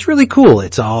Neutralizer, and it's really cool.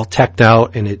 It's all teched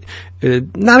out, and it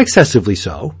not excessively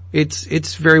so.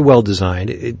 It's very well designed.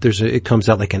 It comes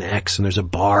out like an X, and there's a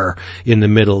bar in the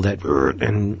middle that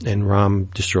and Rom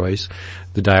destroys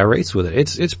the dire wraiths with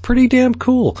it. It's pretty damn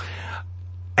cool.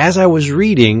 As I was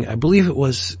reading, I believe it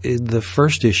was in the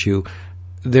first issue,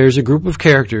 there's a group of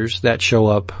characters that show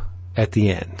up at the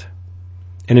end.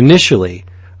 And initially,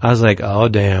 I was like, oh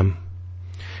damn.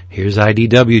 Here's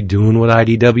IDW doing what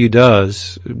IDW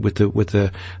does with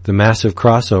the massive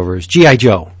crossovers. G.I.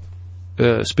 Joe,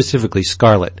 specifically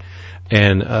Scarlet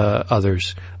and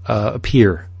others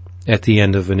appear at the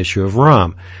end of an issue of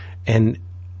Rom. And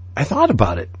I thought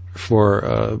about it for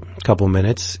a couple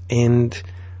minutes, and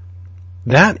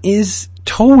that is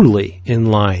totally in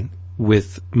line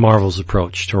with Marvel's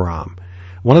approach to Rom.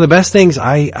 One of the best things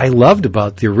I loved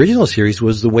about the original series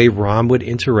was the way Rom would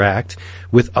interact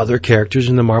with other characters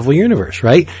in the Marvel Universe,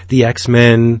 right? The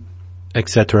X-Men,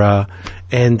 etc.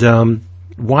 And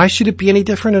why should it be any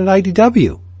different at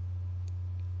IDW?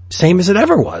 Same as it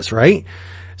ever was, right?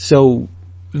 So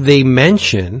they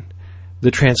mention the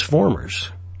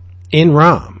Transformers in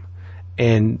Rom,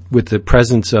 and with the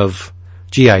presence of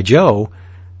G.I. Joe,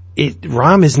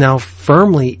 Rom is now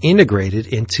firmly integrated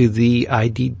into the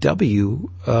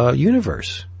IDW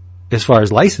universe as far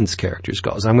as licensed characters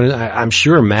goes. I'm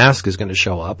sure Mask is going to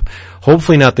show up.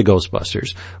 Hopefully not the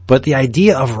Ghostbusters, but the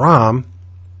idea of Rom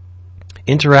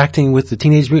interacting with the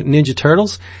Teenage Mutant Ninja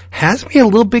Turtles has me a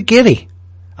little bit giddy.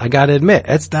 I gotta admit,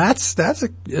 that's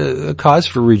a cause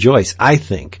for rejoice, I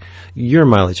think. Your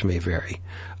mileage may vary.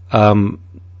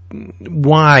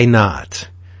 Why not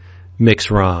mix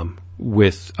Rom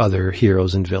with other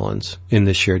heroes and villains in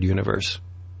this shared universe?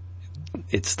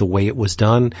 It's the way it was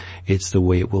done. It's the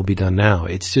way it will be done now.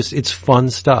 It's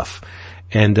fun stuff.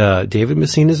 And David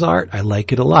Messina's art, I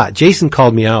like it a lot. Jason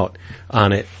called me out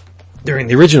on it during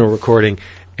the original recording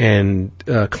and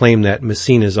claimed that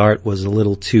Messina's art was a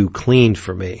little too clean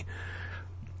for me.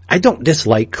 I don't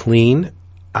dislike clean.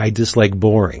 I dislike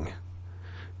boring.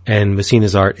 And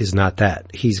Messina's art is not that.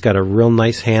 He's got a real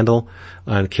nice handle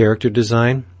on character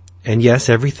design. And yes,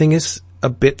 everything is a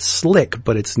bit slick,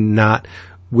 but it's not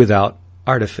without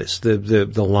artifice. The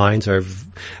lines are,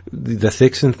 the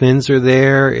thicks and thins are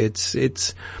there.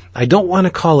 I don't want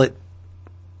to call it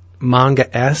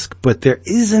manga-esque, but there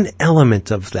is an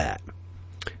element of that.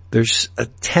 There's a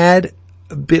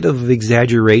bit of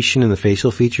exaggeration in the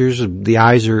facial features. The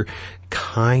eyes are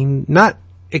not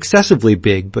excessively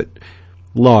big, but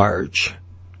large.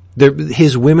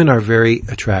 His women are very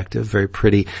attractive, very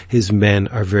pretty. His men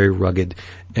are very rugged,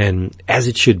 and as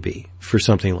it should be for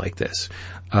something like this.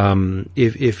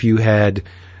 If you had,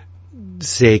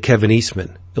 say, Kevin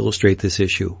Eastman illustrate this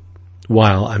issue,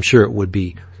 while I'm sure it would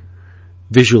be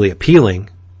visually appealing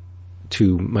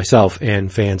to myself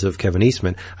and fans of Kevin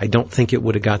Eastman, I don't think it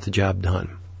would have got the job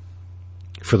done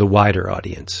for the wider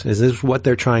audience. This is what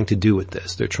they're trying to do with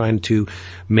this. They're trying to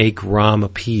make Rom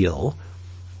appeal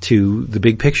to the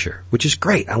big picture, which is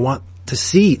great. I want to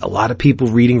see a lot of people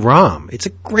reading Rom. It's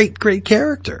a great, great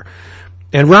character.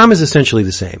 And Rom is essentially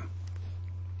the same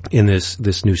in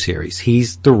this new series.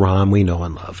 He's the Rom we know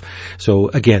and love. So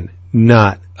again,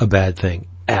 not a bad thing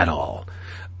at all.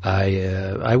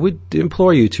 I would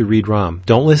implore you to read Rom.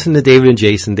 Don't listen to David and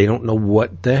Jason. They don't know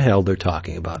what the hell they're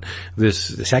talking about.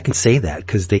 I can say that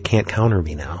because they can't counter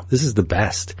me now. This is the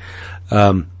best.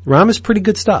 Rom is pretty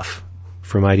good stuff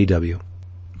from IDW.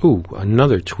 Ooh,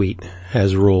 another tweet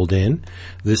has rolled in,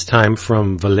 this time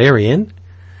from Valerian,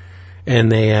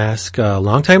 and they ask,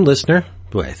 longtime listener,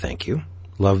 boy, thank you,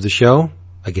 love the show,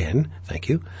 again, thank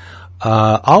you,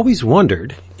 always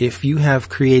wondered if you have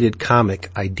created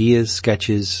comic ideas,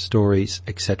 sketches, stories,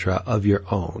 etc. of your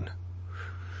own.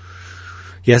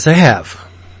 Yes, I have.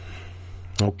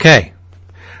 Okay,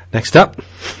 next up,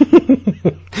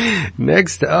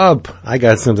 I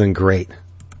got something great,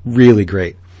 really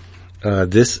great.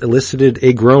 This elicited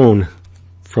a groan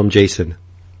from Jason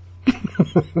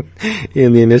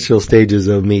in the initial stages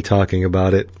of me talking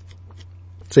about it.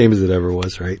 Same as it ever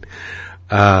was, right?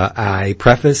 I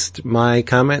prefaced my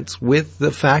comments with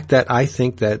the fact that I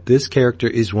think that this character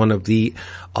is one of the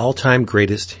all-time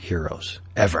greatest heroes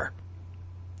ever.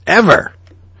 Ever!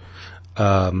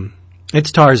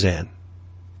 It's Tarzan.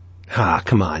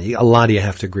 Come on. A lot of you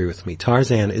have to agree with me.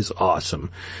 Tarzan is awesome.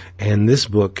 And this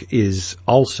book is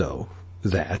also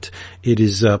that. It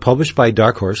is published by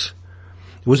Dark Horse.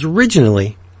 It was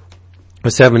originally a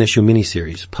 7-issue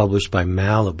miniseries published by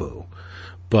Malibu.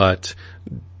 But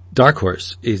Dark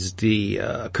Horse is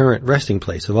the current resting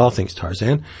place of all things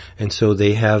Tarzan. And so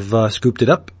they have scooped it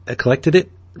up, collected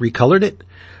it, recolored it,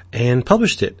 and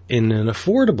published it in an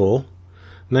affordable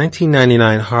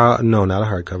 $19.99, no, not a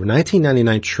hardcover,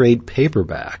 $19.99 trade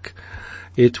paperback.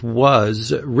 It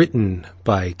was written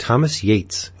by Thomas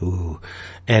Yates,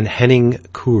 and Henning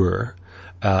Kurer,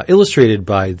 illustrated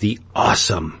by the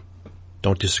awesome,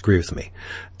 don't disagree with me,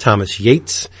 Thomas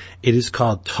Yates. It is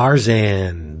called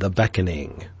Tarzan, The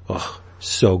Beckoning. Oh,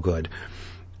 so good.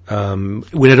 When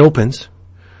it opens,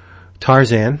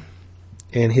 Tarzan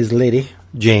and his lady,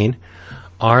 Jane,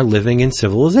 are living in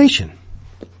civilization.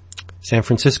 San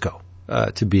Francisco,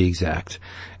 to be exact.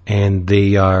 And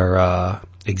they are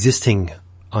existing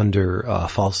under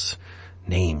false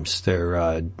names.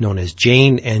 They're known as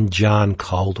Jane and John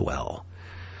Caldwell.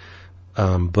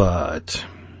 But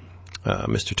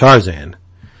Mr. Tarzan,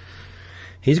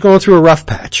 he's going through a rough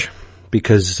patch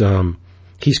because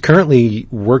he's currently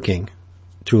working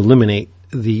to eliminate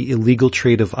the illegal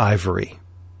trade of ivory.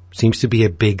 Seems to be a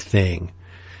big thing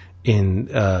in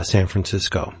San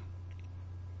Francisco.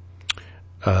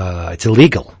 It's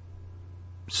illegal.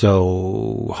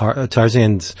 So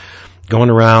Tarzan's going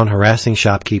around harassing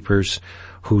shopkeepers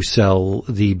who sell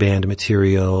the banned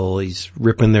material. He's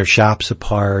ripping their shops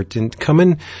apart and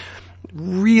coming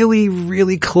really,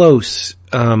 really close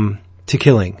to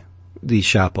killing these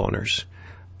shop owners.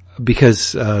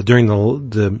 Because during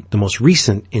the most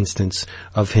recent instance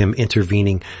of him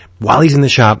intervening, while he's in the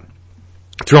shop,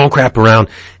 throwing crap around,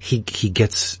 he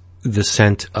gets the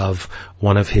scent of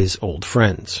one of his old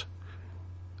friends,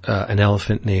 an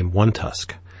elephant named One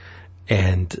Tusk.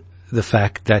 And the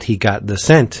fact that he got the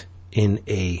scent in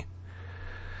an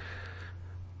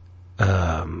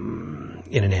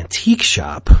antique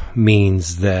shop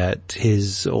means that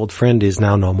his old friend is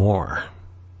now no more,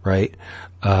 right?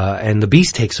 And the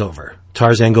beast takes over.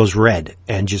 Tarzan goes red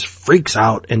and just freaks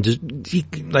out and just,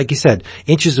 like you said,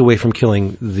 inches away from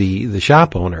killing the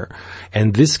shop owner.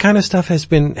 And this kind of stuff has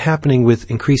been happening with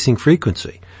increasing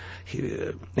frequency.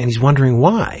 And he's wondering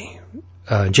why.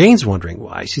 Jane's wondering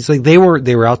why. She's like, they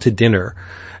were out to dinner,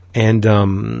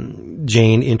 and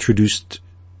Jane introduced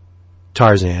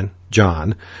Tarzan,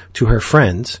 John, to her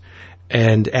friends,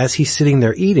 and as he's sitting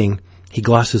there eating, he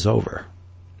glosses over.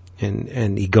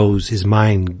 And he goes, his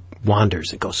mind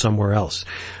wanders and goes somewhere else,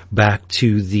 back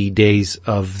to the days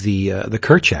of the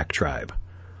Kerchak tribe.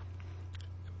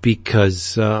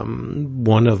 Because,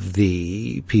 one of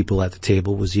the people at the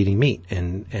table was eating meat,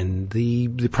 and the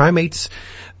primates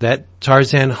that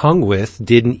Tarzan hung with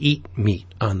didn't eat meat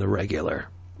on the regular.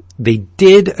 They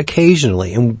did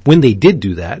occasionally, and when they did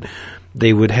do that,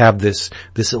 they would have this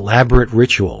elaborate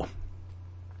ritual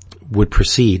would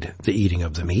precede the eating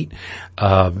of the meat,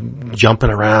 jumping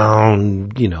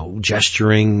around,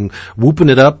 gesturing, whooping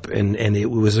it up, and it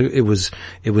was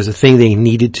a thing they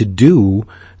needed to do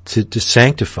to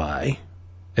sanctify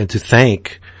and to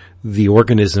thank the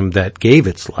organism that gave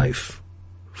its life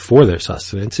for their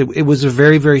sustenance. It was a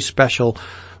very, very special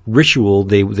ritual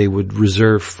they would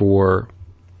reserve for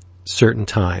certain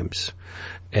times.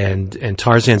 And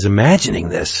Tarzan's imagining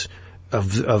this,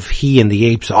 of he and the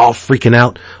apes all freaking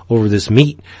out over this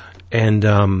meat. And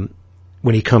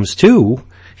when he comes to,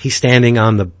 he's standing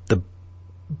on the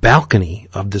balcony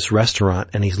of this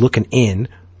restaurant, and he's looking in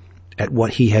at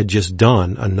what he had just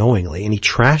done unknowingly, and he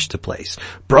trashed the place,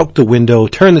 broke the window,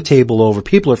 turned the table over.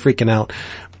 People are freaking out.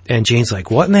 And Jane's like,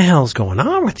 what in the hell's going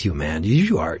on with you, man?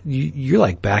 You're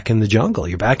like back in the jungle.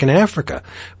 You're back in Africa.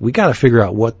 We got to figure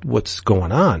out what's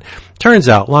going on. Turns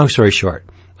out, long story short,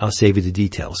 I'll save you the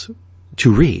details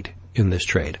to read in this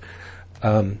trade.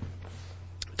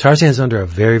 Tarzan's under a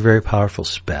very, very powerful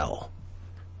spell.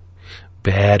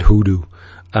 Bad hoodoo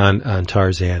on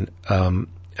Tarzan.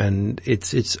 And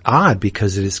it's odd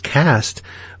because it is cast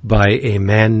by a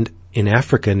man in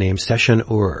Africa named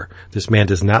Session-Ur. This man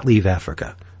does not leave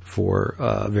Africa for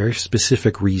a very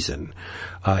specific reason.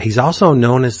 He's also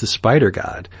known as the Spider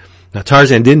God. Now,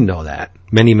 Tarzan didn't know that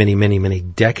many, many, many, many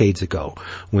decades ago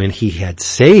when he had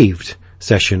saved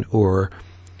Session-Ur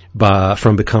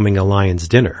from becoming a lion's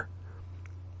dinner.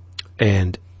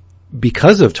 And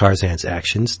because of Tarzan's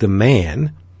actions, the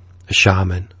man, a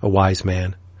shaman, a wise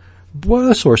man,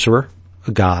 a sorcerer,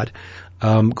 a god,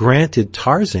 granted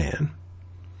Tarzan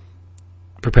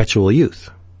perpetual youth.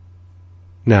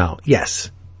 Now,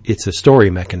 yes, it's a story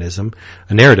mechanism,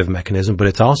 a narrative mechanism, but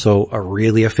it's also a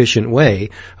really efficient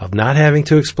way of not having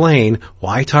to explain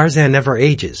why Tarzan never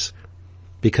ages,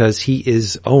 because he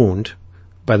is owned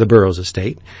by the Burroughs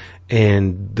estate,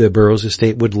 and the Burroughs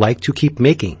estate would like to keep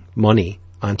making money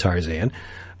on Tarzan.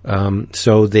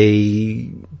 So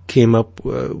they came up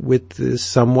with this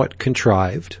somewhat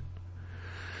contrived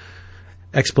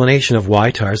explanation of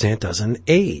why Tarzan doesn't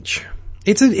age.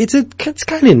 It's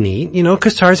kind of neat,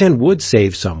 because Tarzan would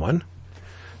save someone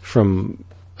from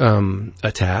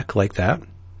attack like that,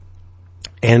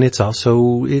 and it's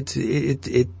also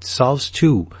it solves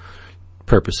two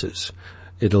purposes.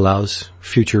 It allows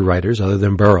future writers other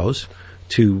than Burroughs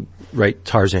to write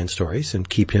Tarzan stories and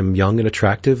keep him young and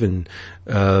attractive and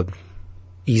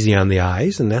easy on the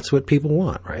eyes, and that's what people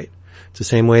want, right? It's the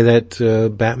same way that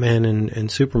Batman and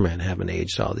Superman haven't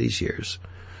aged all these years.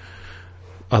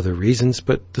 Other reasons,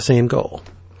 but the same goal.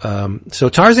 So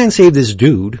Tarzan saved this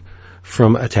dude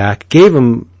from attack, gave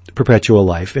him perpetual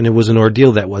life, and it was an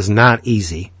ordeal that was not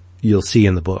easy. You'll see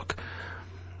in the book.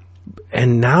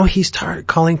 And now he's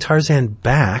calling Tarzan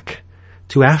back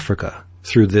to Africa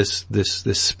through this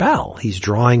spell. He's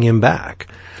drawing him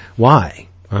back. Why?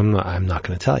 I'm not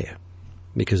going to tell you,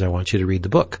 because I want you to read the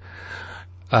book.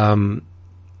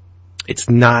 It's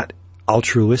not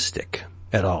altruistic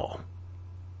at all.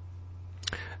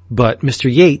 But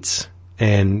Mr. Yates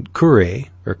and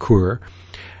Currer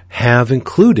have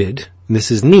included, and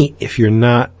this is neat if you're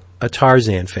not a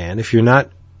Tarzan fan, if you're not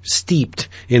steeped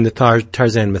in the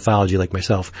Tarzan mythology like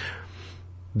myself,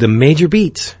 the major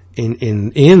beats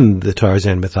in the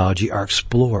Tarzan mythology are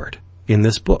explored in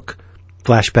this book.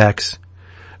 Flashbacks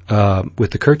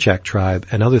with the Kerchak tribe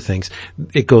and other things.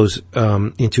 It goes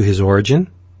into his origin.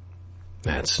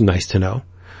 That's nice to know.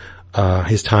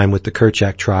 His time with the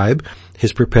Kerchak tribe,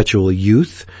 his perpetual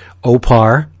youth.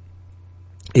 Opar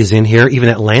is in here. Even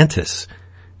Atlantis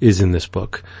is in this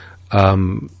book.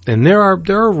 And there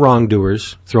are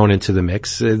wrongdoers thrown into the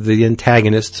mix. The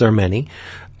antagonists are many.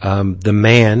 The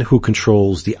man who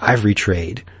controls the ivory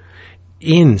trade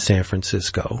in San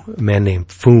Francisco, a man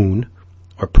named Foon,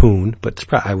 or Poon, but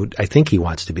I think he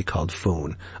wants to be called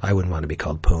Foon. I wouldn't want to be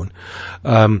called Poon.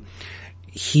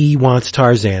 He wants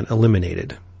Tarzan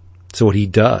eliminated. So what he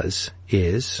does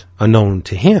is, unknown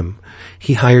to him,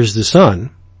 he hires the son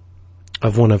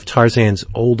of one of Tarzan's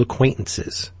old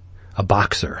acquaintances, a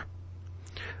boxer.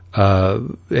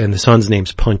 And the son's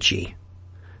name's Punchy,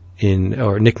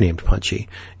 or nicknamed Punchy,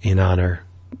 in honor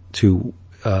to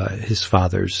his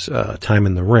father's time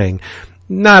in the ring.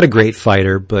 Not a great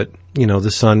fighter, but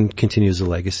the son continues the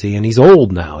legacy, and he's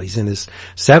old now. He's in his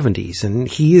 70s, and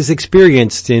he is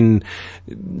experienced in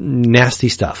nasty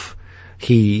stuff.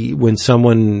 When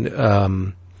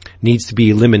someone needs to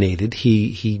be eliminated,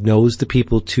 he knows the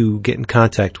people to get in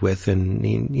contact with,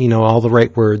 and all the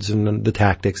right words and the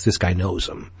tactics. This guy knows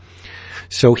them.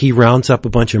 So he rounds up a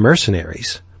bunch of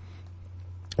mercenaries,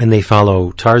 and they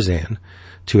follow Tarzan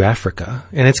to Africa.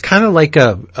 And it's kind of like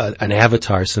an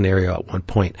Avatar scenario at one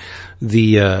point.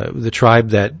 The tribe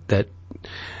that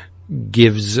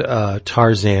gives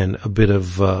Tarzan a bit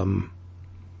of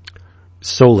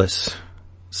solace,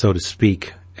 so to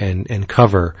speak, and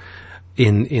cover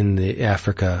in the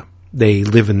Africa. They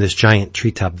live in this giant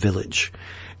treetop village,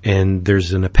 and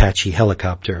there's an Apache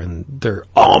helicopter, and they're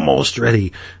almost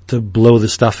ready to blow the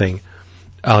stuffing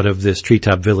out of this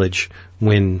treetop village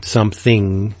when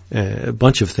a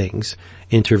bunch of things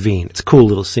intervene. It's a cool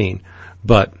little scene,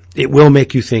 but it will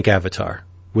make you think Avatar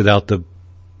without the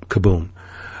kaboom.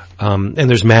 And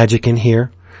there's magic in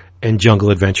here, and jungle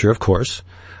adventure, of course.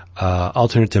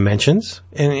 Alternate dimensions,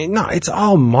 and it's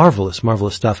all marvelous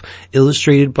stuff,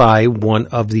 illustrated by one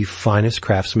of the finest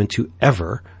craftsmen to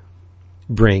ever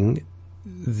bring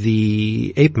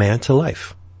the ape man to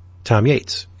life, Tom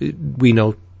Yates. We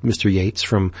know Mr. Yates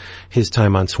from his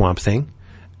time on Swamp Thing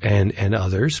and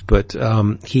others, but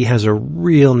he has a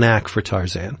real knack for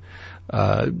Tarzan.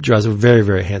 Draws a very,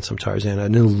 very handsome Tarzan,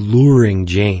 an alluring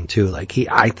Jane too.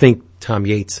 I think Tom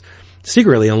Yates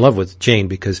secretly in love with Jane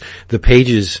because the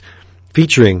pages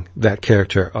featuring that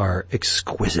character are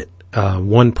exquisite.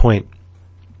 One point,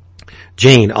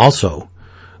 Jane also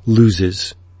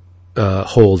loses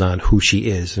hold on who she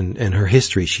is and her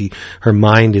history. Her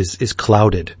mind is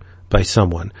clouded by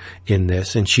someone in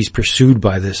this, and she's pursued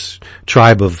by this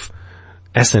tribe of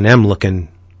S&M looking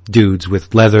dudes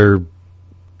with leather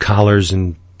collars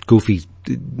and goofy.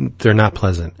 They're not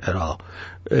pleasant at all,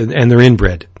 and they're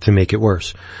inbred to make it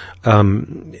worse.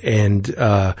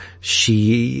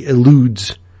 She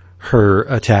eludes her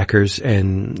attackers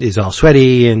and is all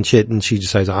sweaty and shit, and she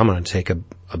decides, I'm going to take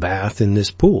a bath in this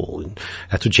pool. And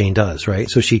that's what Jane does, right?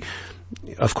 So she,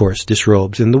 of course,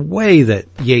 disrobes. And the way that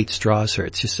Yates draws her,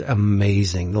 it's just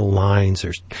amazing. The lines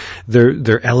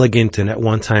they're elegant, and at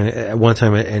one time,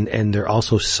 and they're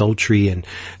also sultry, and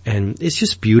it's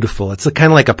just beautiful. It's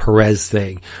kind of like a Perez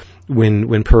thing.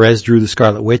 When Perez drew the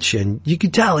Scarlet Witch, and you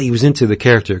could tell he was into the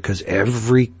character because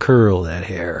every curl of that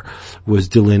hair was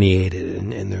delineated,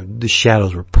 and the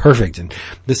shadows were perfect. And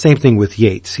the same thing with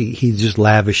Yates. He just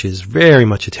lavishes very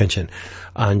much attention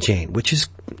on Jane,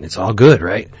 it's all good,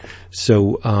 right?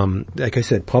 So, like I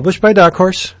said, published by Dark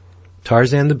Horse,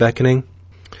 Tarzan the Beckoning,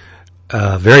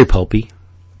 very pulpy.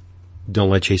 Don't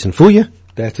let Jason fool you.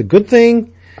 That's a good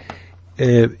thing.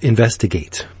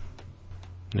 Investigate.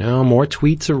 Now, more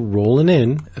tweets are rolling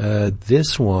in.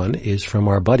 This one is from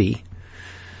our buddy,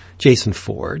 Jason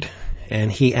Ford,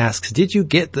 and he asks, did you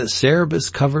get the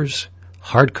Cerebus covers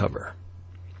hardcover?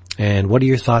 And what are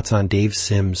your thoughts on Dave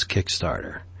Sims'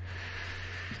 Kickstarter?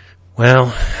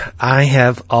 Well, I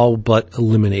have all but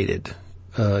eliminated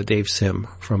Dave Sim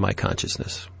from my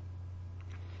consciousness.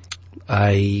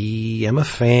 I am a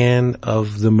fan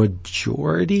of the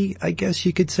majority, I guess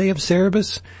you could say, of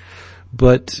Cerebus,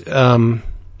 but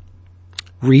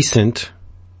recent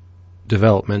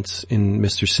developments in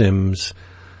Mr. Sims'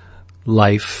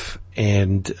 life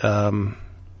and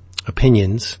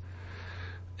opinions,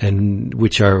 and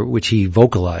which he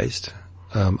vocalized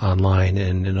online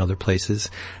and in other places,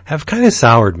 have kind of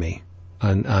soured me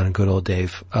on good old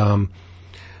Dave.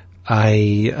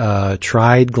 I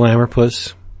tried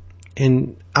Glamourpuss,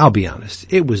 and I'll be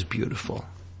honest, it was beautiful.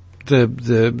 The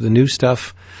new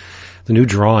stuff, the new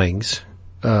drawings,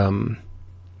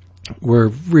 were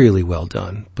really well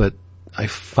done, but I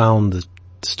found the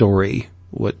story,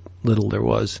 what little there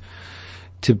was,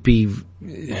 to be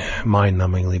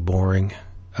mind-numbingly boring.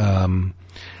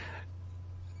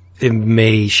 It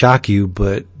may shock you,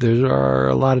 but there are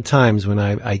a lot of times when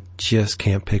I just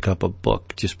can't pick up a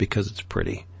book just because it's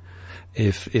pretty.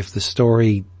 If the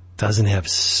story doesn't have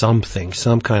some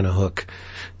kind of hook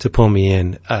to pull me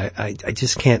in, I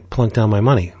just can't plunk down my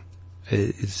money.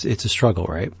 It's a struggle,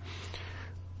 right?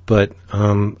 But,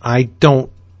 I'm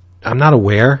not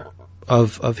aware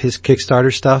of his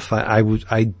Kickstarter stuff.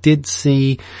 I did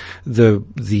see the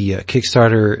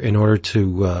Kickstarter in order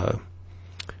to,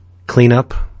 clean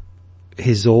up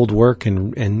his old work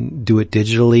and do it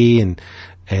digitally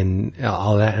and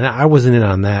all that. And I wasn't in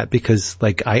on that because,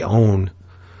 like, I own,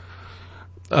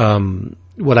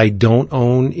 what I don't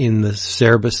own in the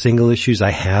Cerebus single issues,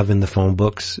 I have in the phone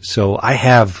books. So I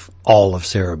have all of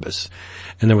Cerebus,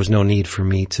 and there was no need for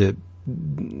me to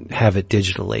have it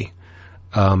digitally.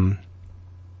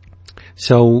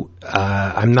 So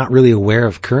I'm not really aware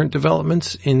of current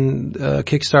developments in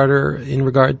Kickstarter in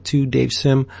regard to Dave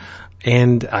Sim,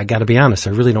 and I got to be honest, I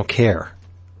really don't care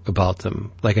about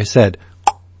them. Like I said,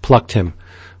 plucked him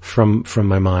from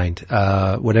my mind.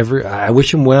 Whatever, I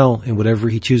wish him well in whatever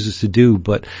he chooses to do,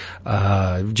 but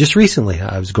just recently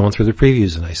I was going through the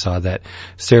previews and I saw that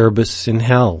Cerebus in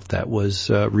Hell, that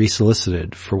was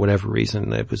resolicited for whatever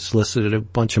reason. It was solicited a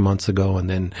bunch of months ago, and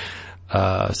then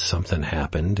something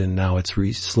happened, and now it's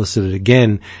resolicited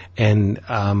again, and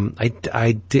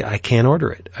I can't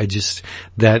order it. I just,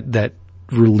 that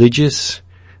religious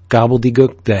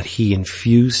gobbledygook that he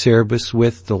infused Cerebus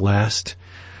with the last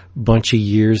bunch of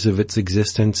years of its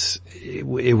existence, it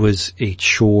was a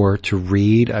chore to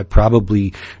read. I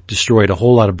probably destroyed a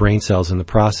whole lot of brain cells in the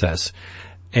process,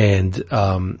 and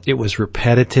it was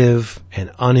repetitive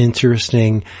and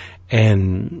uninteresting,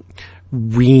 and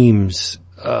reams,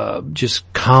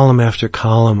 just column after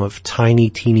column of tiny,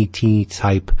 teeny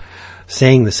type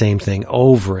saying the same thing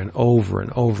over and over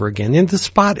and over again. And the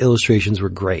spot illustrations were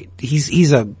great.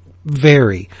 He's a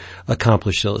very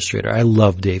accomplished illustrator. I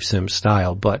love Dave Sim's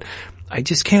style, but I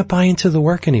just can't buy into the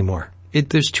work anymore.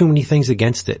 There's too many things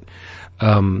against it.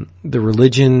 The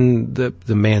religion,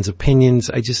 the man's opinions,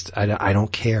 I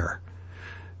don't care.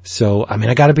 So, I mean,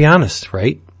 I gotta be honest,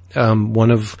 right?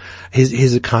 One of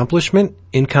his accomplishment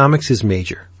in comics is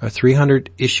major. A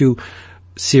 300 issue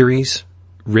series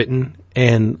written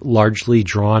and largely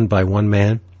drawn by one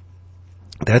man.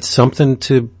 That's something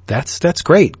that's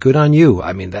great. Good on you.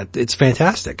 I mean, it's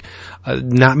fantastic.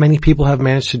 Not many people have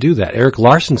managed to do that. Eric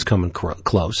Larson's coming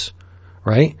close,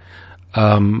 right?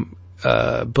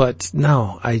 But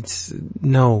no,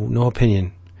 no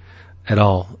opinion at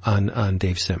all on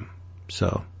Dave Sim.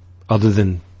 So, other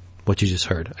than what you just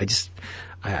heard,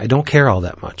 I don't care all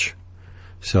that much.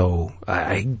 So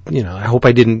I hope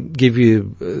I didn't give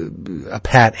you a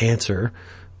pat answer,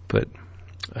 but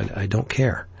I don't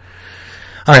care.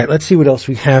 All right, let's see what else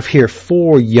we have here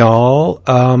for y'all.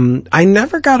 I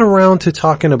never got around to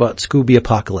talking about Scooby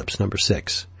Apocalypse number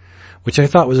 6, which I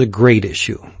thought was a great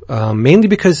issue. Mainly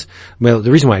because, well,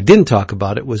 the reason why I didn't talk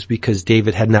about it was because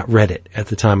David had not read it at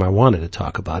the time I wanted to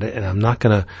talk about it, and I'm not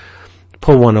gonna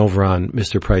pull one over on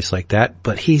Mr. Price like that,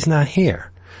 but he's not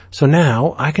here. So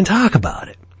now I can talk about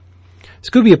it.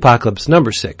 Scooby Apocalypse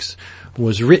number 6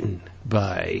 was written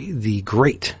by the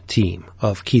great team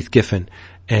of Keith Giffen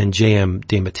and J.M.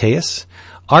 DeMatteis.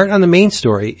 Art on the main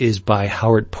story is by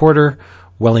Howard Porter,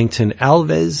 Wellington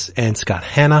Alves, and Scott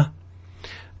Hanna.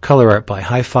 Color art by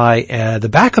Hi-Fi. The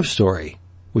backup story,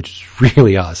 which is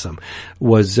really awesome,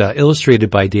 was illustrated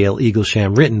by Dale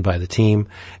Eaglesham, written by the team,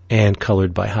 and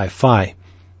colored by Hi-Fi.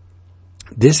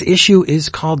 This issue is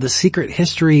called The Secret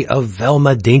History of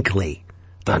Velma Dinkley.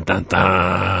 Dun, dun,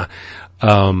 dun.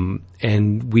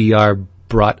 And we are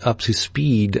brought up to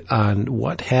speed on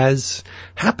what has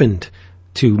happened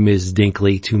to Ms.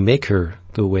 Dinkley to make her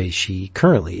the way she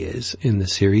currently is in the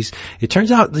series. It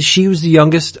turns out that she was the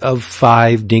youngest of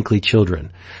 5 Dinkley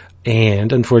children,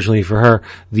 and unfortunately for her,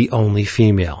 the only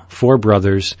female. 4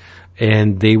 brothers,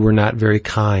 and they were not very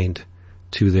kind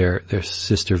to their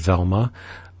sister Velma.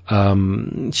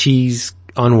 She's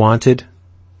unwanted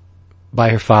by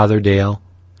her father, Dale,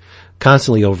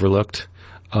 constantly overlooked,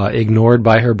 ignored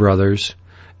by her brothers,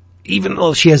 even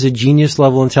though she has a genius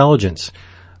level intelligence.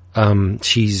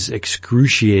 She's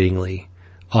excruciatingly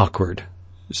awkward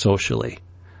socially.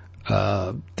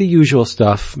 The usual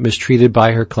stuff, mistreated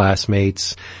by her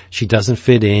classmates. She doesn't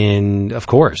fit in, of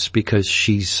course, because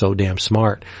she's so damn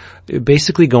smart.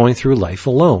 Basically going through life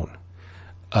alone.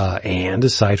 And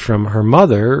aside from her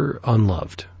mother,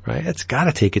 unloved, right? It's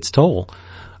gotta take its toll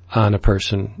on a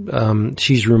person.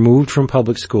 She's removed from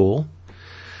public school,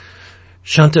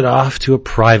 shunted off to a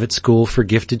private school for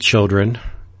gifted children,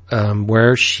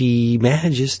 where she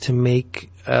manages to make,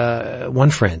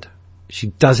 one friend. She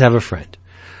does have a friend.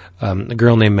 A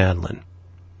girl named Madeline.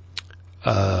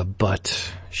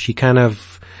 But she kind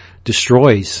of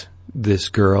destroys this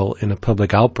girl in a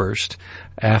public outburst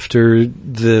after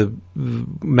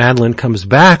Madeline comes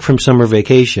back from summer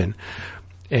vacation,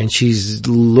 and she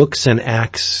looks and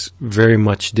acts very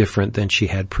much different than she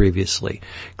had previously.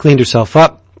 Cleaned herself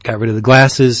up, got rid of the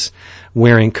glasses,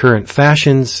 wearing current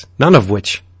fashions, none of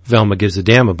which Velma gives a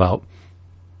damn about.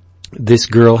 This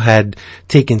girl had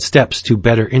taken steps to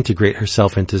better integrate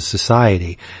herself into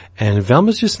society, and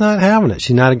Velma's just not having it.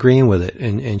 She's not agreeing with it,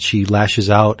 and she lashes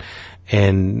out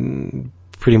and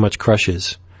pretty much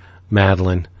crushes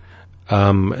Madeline.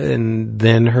 And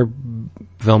then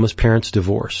Velma's parents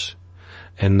divorce,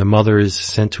 and the mother is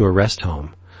sent to a rest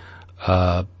home.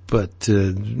 But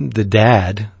the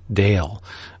dad, Dale,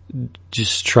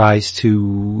 just tries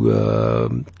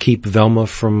to keep Velma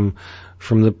from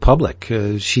the public.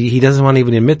 He doesn't want to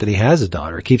even admit that he has a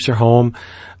daughter. He keeps her home.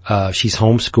 She's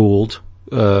homeschooled,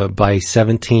 by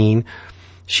 17.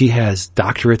 She has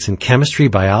doctorates in chemistry,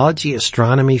 biology,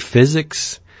 astronomy,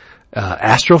 physics,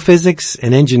 astrophysics,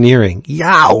 and engineering.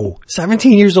 Yow!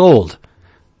 17 years old.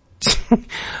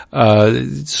 A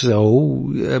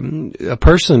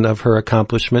person of her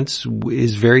accomplishments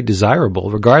is very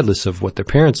desirable, regardless of what their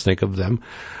parents think of them.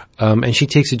 And she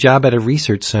takes a job at a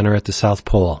research center at the South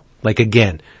Pole. Like,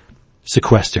 again,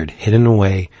 sequestered, hidden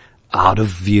away, out of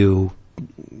view.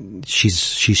 She's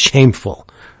shameful,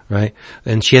 right?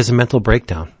 And she has a mental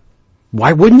breakdown.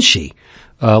 Why wouldn't she?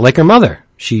 Like her mother,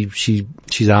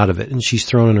 she's out of it, and she's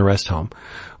thrown in a rest home,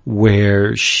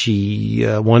 where she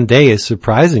one day is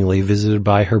surprisingly visited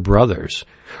by her brothers,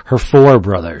 her 4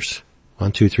 brothers.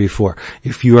 1, 2, 3, 4.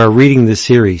 If you are reading this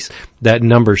series, that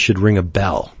number should ring a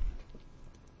bell.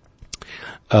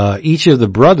 Each of the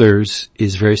brothers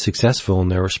is very successful in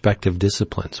their respective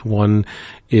disciplines. One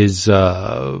is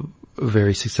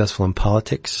very successful in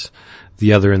politics,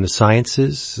 the other in the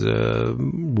sciences.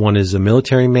 One is a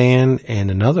military man,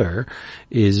 and another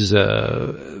is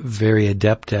very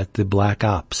adept at the black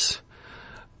ops.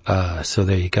 So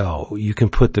there you go. You can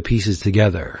put the pieces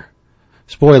together.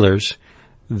 Spoilers,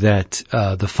 that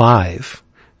the 5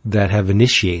 that have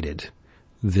initiated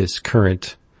this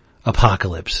current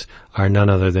apocalypse are none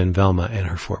other than Velma and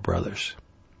her 4 brothers.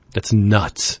 That's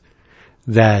nuts.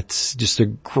 That's just a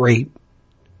great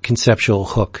conceptual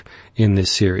hook in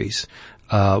this series.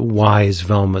 Why is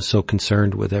Velma so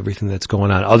concerned with everything that's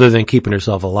going on, other than keeping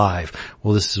herself alive?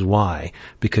 Well, this is why.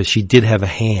 Because she did have a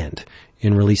hand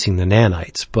in releasing the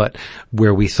nanites, but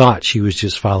where we thought she was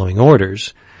just following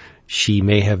orders, she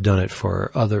may have done it for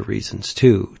other reasons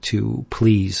too, to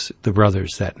please the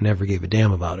brothers that never gave a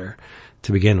damn about her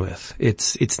to begin with.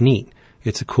 It's neat.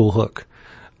 It's a cool hook.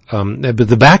 But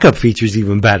the backup feature is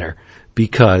even better,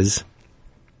 because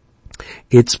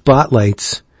it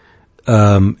spotlights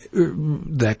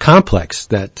that complex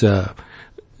that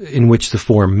in which the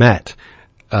 4 met,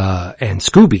 and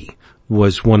Scooby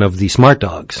was one of the smart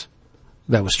dogs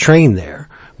that was trained there.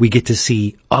 We get to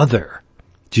see other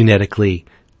genetically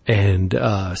and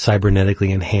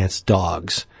cybernetically enhanced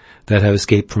dogs that have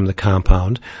escaped from the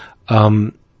compound.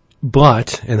 And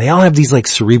they all have these like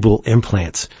cerebral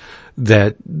implants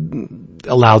that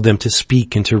allowed them to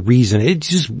speak and to reason. It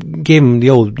just gave them the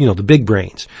old, the big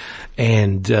brains.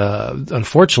 And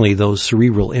unfortunately, those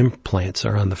cerebral implants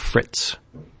are on the fritz.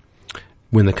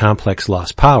 When the complex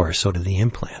lost power, so did the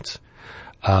implants.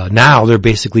 Now they're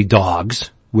basically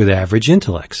dogs with average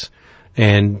intellects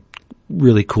and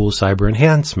really cool cyber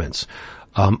enhancements.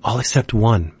 All except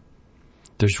one.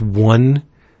 There's one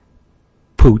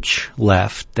pooch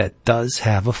left that does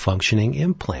have a functioning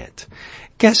implant.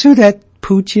 Guess who that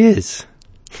pooch is?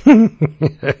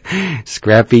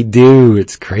 Scrappy-Doo.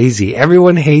 It's crazy.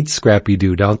 Everyone hates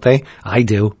Scrappy-Doo, don't they? I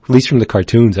do. At least from the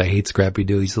cartoons, I hate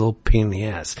Scrappy-Doo. He's a little pain in the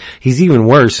ass. He's even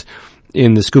worse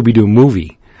in the Scooby-Doo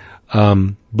movie.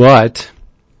 But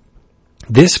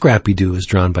this Scrappy-Doo is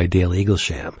drawn by Dale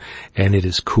Eaglesham, and it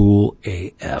is cool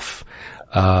AF.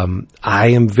 I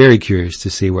am very curious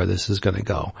to see where this is going to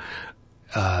go.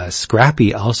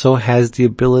 Scrappy also has the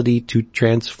ability to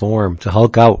transform, to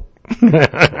Hulk out.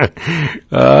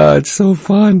 It's so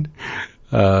fun.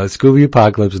 Scooby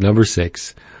Apocalypse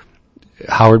 #6.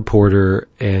 Howard Porter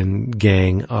and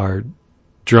gang are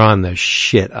drawing the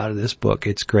shit out of this book.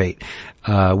 It's great.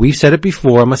 We've said it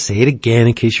before. I'm going to say it again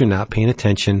in case you're not paying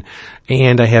attention.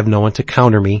 And I have no one to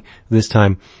counter me this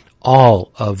time.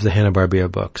 All of the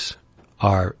Hanna-Barbera books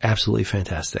are absolutely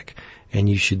fantastic. And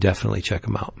you should definitely check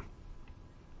them out.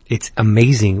 It's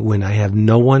amazing when I have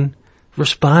no one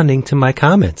responding to my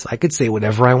comments. I could say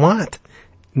whatever I want.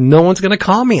 No one's going to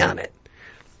call me on it.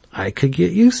 I could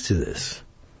get used to this.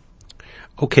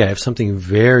 Okay, I have something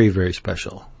very, very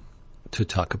special to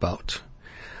talk about.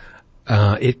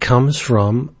 It comes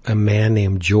from a man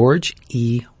named George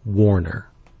E. Warner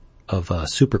of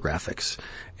Supergraphics.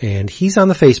 And he's on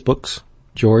the Facebooks,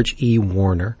 George E.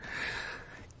 Warner.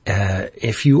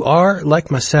 If you are,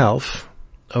 like myself,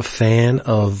 a fan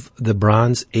of the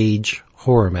Bronze Age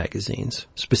horror magazines,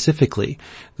 specifically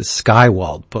the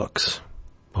Skywald books,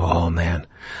 oh man,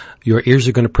 your ears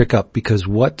are going to prick up, because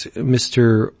what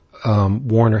Mr.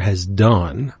 Warner has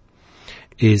done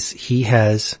is he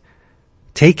has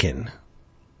taken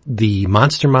the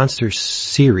Monster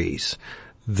series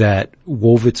that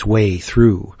wove its way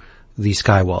through the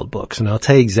Skywald books. And I'll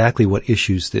tell you exactly what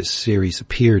issues this series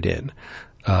appeared in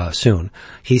soon.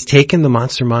 He's taken the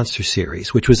Monster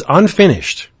series, which was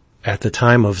unfinished at the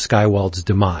time of Skywald's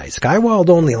demise. Skywald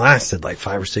only lasted like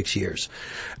 5 or 6 years.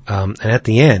 And at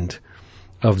the end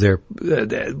of their,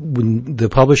 when the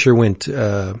publisher went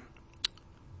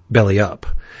belly up,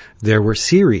 there were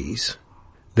series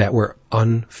that were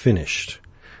unfinished.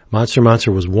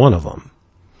 Monster was one of them.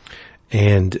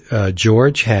 And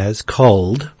George has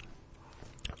culled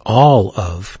all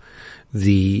of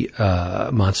the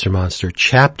Monster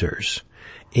chapters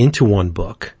into one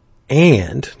book.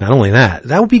 And not only that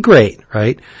would be great,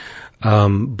 right?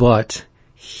 But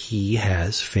he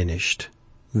has finished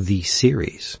the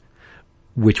series,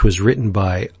 which was written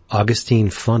by Augustine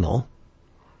Funnell,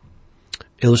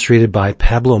 illustrated by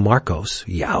Pablo Marcos,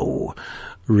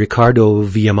 Ricardo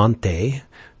Villamonte,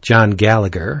 John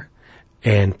Gallagher,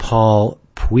 and Paul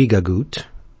Puigagut.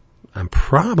 I'm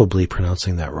probably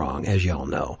pronouncing that wrong, as y'all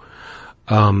know.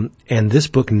 And this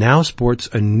book now sports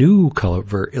a new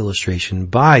cover illustration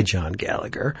by John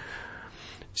Gallagher.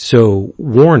 So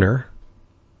Warner,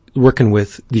 working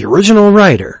with the original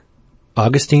writer,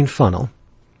 Augustine Funnell,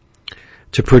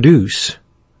 to produce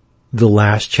the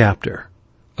last chapter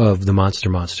of the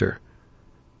Monster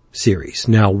series.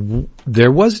 Now,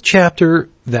 there was a chapter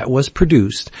that was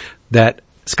produced that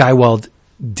Skywald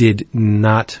did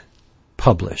not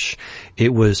publish.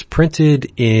 It was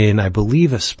printed in, I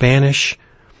believe, a Spanish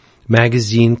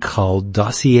magazine called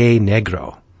Dossier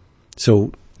Negro.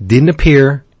 So, didn't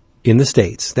appear in the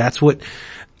States. That's what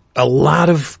a lot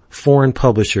of foreign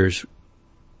publishers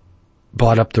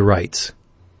bought up the rights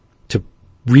to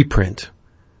reprint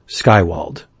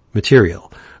Skywald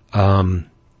material.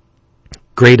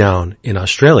 Greydown in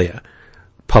Australia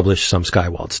published some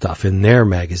Skywald stuff in their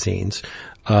magazines.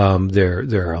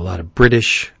 There are a lot of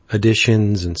British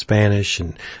editions and Spanish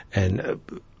and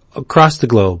across the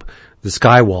globe, the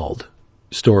Skywald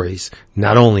stories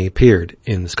not only appeared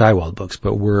in the Skywald books,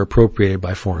 but were appropriated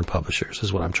by foreign publishers,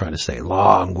 is what I'm trying to say.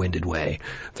 Long-winded way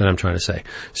that I'm trying to say.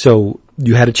 So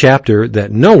you had a chapter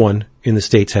that no one in the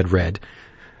States had read,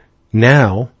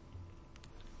 now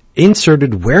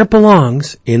inserted where it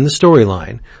belongs in the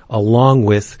storyline, along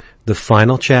with the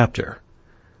final chapter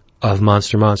of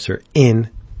Monster in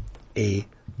a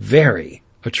very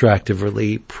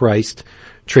attractively priced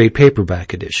trade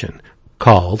paperback edition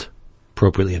called,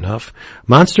 appropriately enough,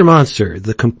 Monster,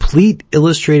 the complete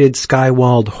illustrated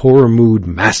Skywald horror mood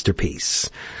masterpiece.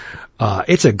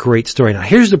 It's a great story. Now,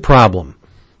 here's the problem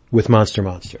with Monster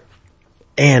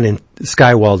and in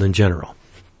Skywald in general.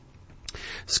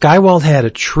 Skywald had a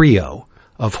trio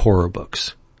of horror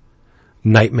books: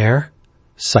 Nightmare,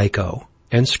 Psycho,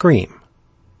 and Scream.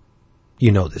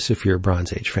 You know this if you're a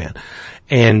Bronze Age fan.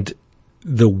 And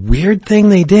the weird thing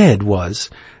they did was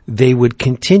they would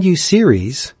continue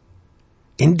series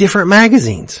in different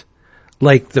magazines.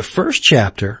 Like the first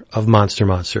chapter of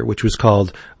Monster, which was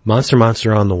called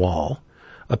Monster on the Wall,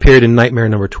 appeared in Nightmare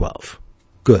number 12.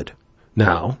 Good.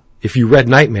 Now, if you read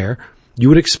Nightmare, you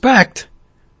would expect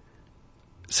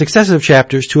successive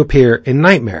chapters to appear in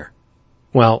Nightmare.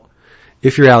 Well,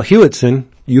 if you're Al Hewitson,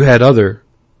 you had other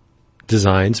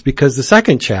designs, because the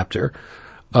second chapter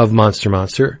of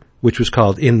Monster, which was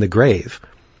called In the Grave,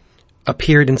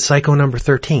 appeared in Psycho number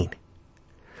 13.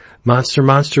 Monster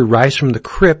Rise from the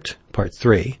Crypt, part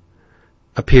 3,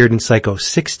 appeared in Psycho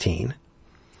 16.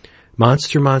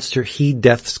 Monster Heed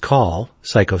Death's Call,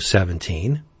 Psycho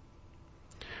 17.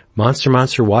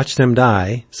 Monster, Watch Them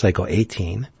Die, Psycho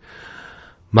 18.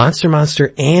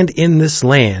 Monster, and In This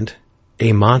Land,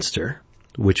 A Monster,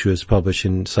 which was published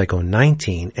in Psycho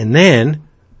 19. And then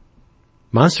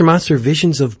Monster,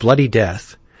 Visions of Bloody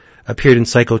Death appeared in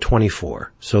Psycho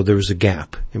 24. So there was a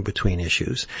gap in between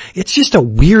issues. It's just a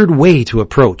weird way to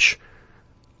approach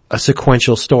a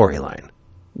sequential storyline.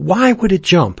 Why would it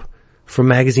jump from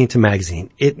magazine to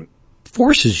magazine? It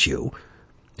forces you,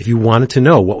 if you wanted to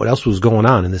know what else was going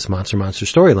on in this Monster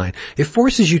storyline, it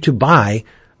forces you to buy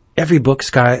every book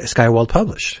Skywald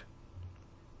published,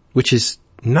 which is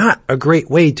not a great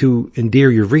way to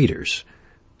endear your readers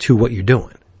to what you're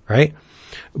doing, right?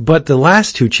 But the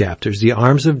last two chapters, The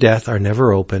Arms of Death Are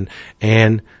Never Open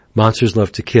and Monsters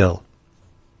Love to Kill,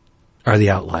 are the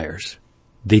outliers.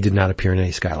 They did not appear in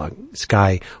any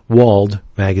Skywald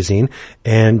magazine,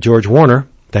 and George Warner,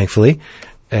 thankfully,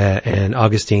 and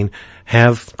Augustine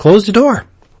have closed the door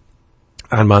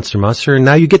on Monster, and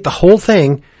now you get the whole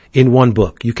thing in one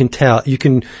book. You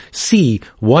can see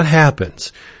what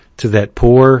happens to that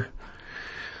poor,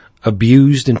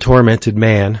 abused and tormented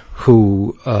man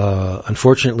who,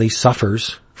 unfortunately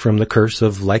suffers from the curse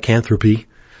of lycanthropy.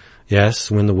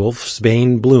 Yes, when the wolf's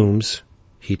bane blooms,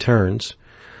 he turns.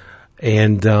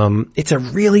 And, it's a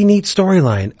really neat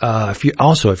storyline.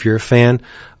 If you're a fan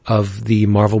of the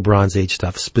Marvel Bronze Age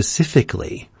stuff,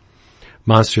 specifically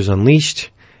Monsters Unleashed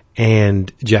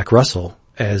and Jack Russell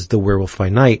as the Werewolf by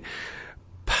Night,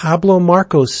 Pablo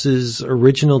Marcos's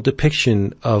original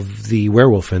depiction of the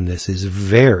werewolf in this is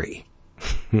very,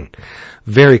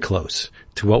 very close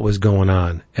to what was going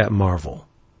on at Marvel.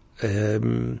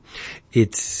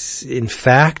 It's, in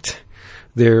fact,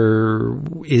 there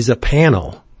is a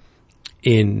panel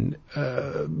in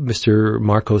Mr.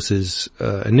 Marcos's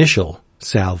initial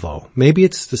salvo. Maybe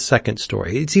it's the second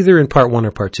story. It's either in part 1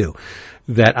 or part 2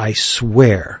 that I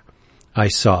swear I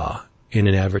saw in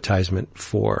an advertisement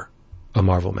for a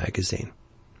Marvel magazine.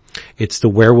 It's the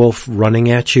werewolf running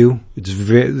at you. It's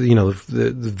very,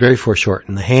 the very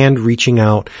foreshortened. The hand reaching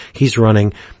out. He's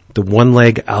running. The one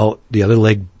leg out, the other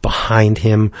leg behind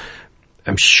him.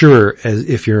 I'm sure, as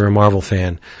if you're a Marvel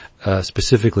fan,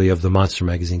 specifically of the monster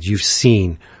magazines, you've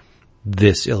seen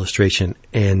this illustration,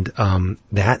 and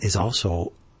that is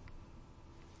also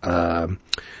the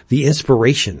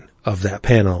inspiration of that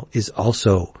panel is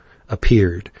also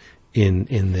appeared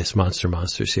in this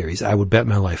Monster series. I would bet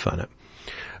my life on it.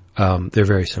 They're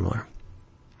very similar.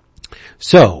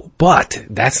 So, but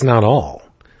that's not all.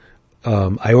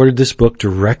 I ordered this book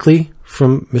directly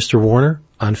from Mr. Warner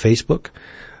on Facebook.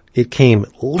 It came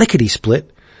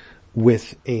lickety-split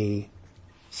with a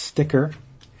sticker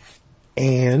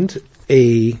and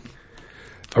a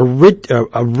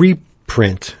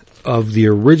reprint of the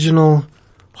original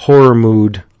Horror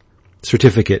Mood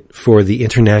certificate for the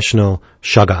International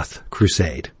Shoggoth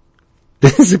Crusade.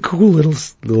 This is a cool little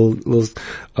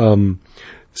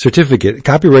certificate.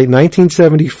 Copyright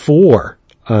 1974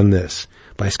 on this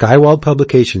by Skywald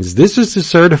Publications. This is to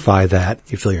certify that,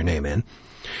 you fill your name in,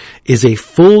 is a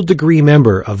full degree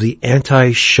member of the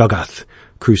Anti-Shoggoth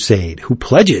Crusade who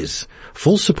pledges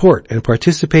full support and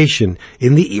participation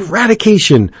in the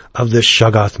eradication of the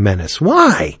Shoggoth menace.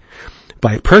 Why?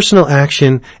 By personal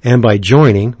action and by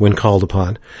joining, when called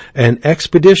upon, an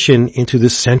expedition into the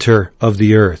center of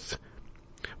the earth,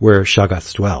 where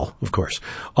Shoggoths dwell, of course,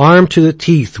 armed to the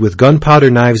teeth with gunpowder,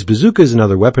 knives, bazookas, and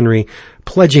other weaponry,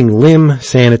 pledging limb,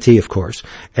 sanity, of course,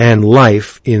 and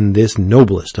life in this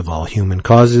noblest of all human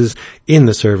causes, in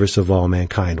the service of all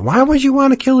mankind. Why would you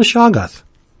want to kill a Shoggoth?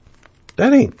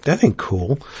 That ain't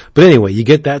cool. But anyway, you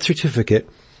get that certificate,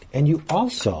 and you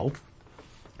also,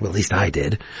 well, at least I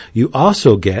did, you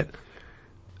also get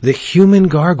The Human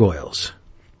Gargoyles,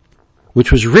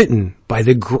 which was written by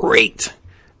the great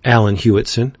Alan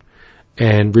Hewitson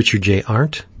and Richard J.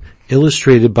 Arndt,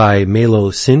 illustrated by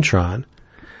Melo Cintron.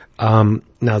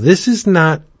 Now this is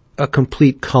not a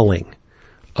complete culling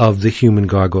of the Human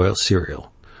Gargoyle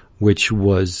serial, which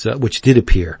did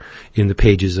appear in the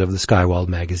pages of the Skywald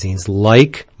magazines.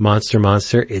 Like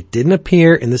Monster, it didn't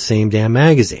appear in the same damn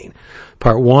magazine.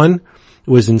 Part 1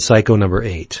 was in Psycho number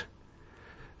 8.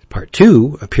 Part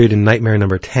 2 appeared in Nightmare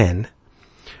number 10.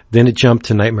 Then it jumped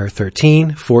to Nightmare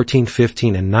 13, 14,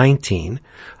 15, and 19.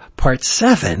 Part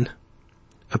 7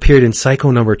 appeared in Psycho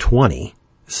number 20.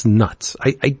 It's nuts.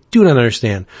 I do not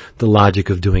understand the logic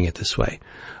of doing it this way.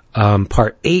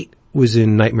 Part 8 was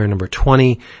in Nightmare number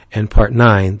 20, and Part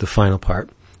 9, the final part,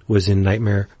 was in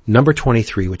Nightmare number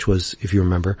 23, which was, if you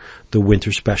remember, the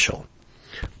winter special.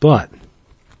 But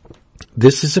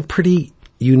this is a pretty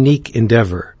unique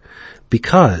endeavor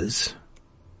because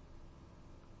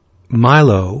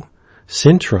Milo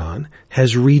Cintron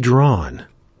has redrawn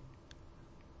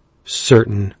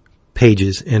certain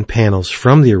pages and panels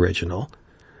from the original,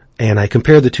 and I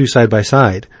compared the two side by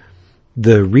side.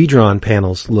 The redrawn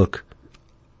panels look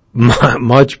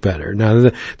much better. Now,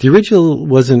 the original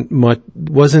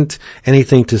wasn't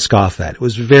anything to scoff at. It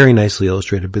was very nicely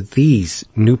illustrated, but these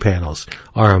new panels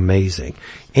are amazing.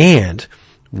 And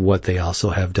what they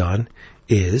also have done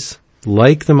is,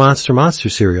 like the Monster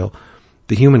serial,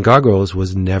 the Human Gargoyles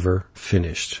was never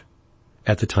finished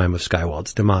at the time of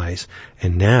Skywald's demise.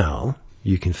 And now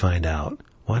you can find out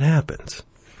what happens.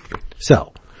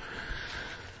 So,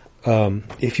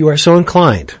 if you are so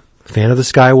inclined, fan of the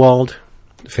Skywald,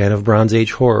 fan of Bronze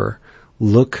Age horror,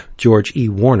 look George E.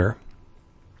 Warner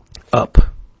up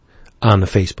on the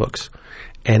Facebooks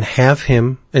and have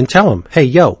him, and tell him, hey,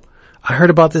 yo, I heard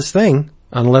about this thing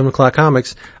on 11 O'Clock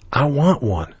Comics. I want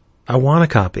one. I want a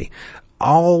copy.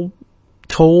 All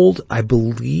told, I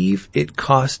believe it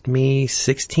cost me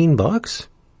 $16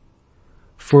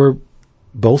 for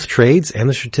both trades and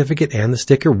the certificate and the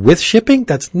sticker with shipping.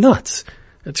 That's nuts.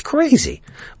 That's crazy.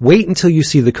 Wait until you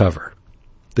see the cover.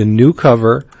 The new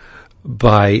cover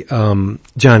by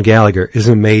John Gallagher is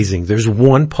amazing. There's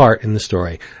one part in the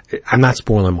story. I'm not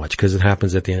spoiling much because it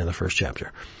happens at the end of the first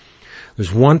chapter.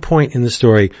 There's one point in the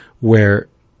story where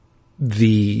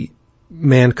the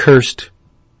man cursed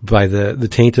by the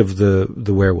taint of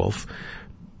the werewolf,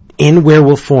 in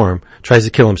werewolf form, tries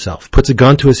to kill himself, puts a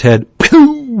gun to his head,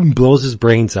 boom, blows his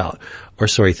brains out, or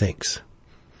so he thinks.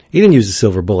 He didn't use a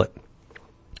silver bullet.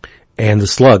 And the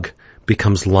slug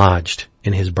becomes lodged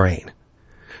in his brain.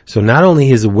 So not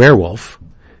only is he a werewolf,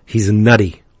 he's a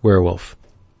nutty werewolf.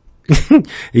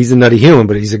 He's a nutty human,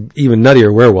 but he's an even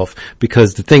nuttier werewolf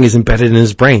because the thing is embedded in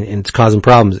his brain and it's causing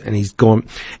problems, and he's going,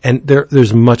 and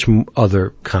there's much other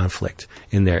conflict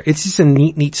in there. It's just a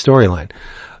neat storyline.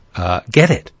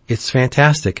 Get it. It's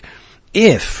fantastic.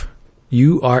 If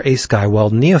you are a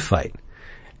Skywald neophyte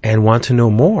and want to know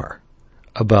more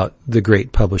about the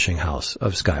great publishing house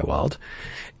of Skywald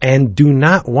and do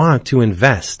not want to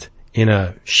invest in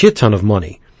a shit ton of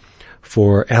money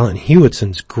for Alan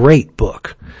Hewitson's great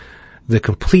book, The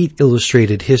Complete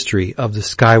Illustrated History of the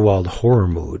Skywald Horror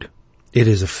Mood. It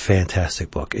is a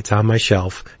fantastic book. It's on my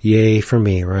shelf. Yay for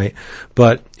me, right?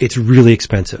 But it's really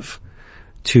expensive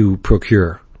to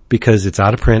procure because it's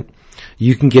out of print.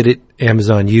 You can get it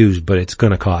Amazon used, but it's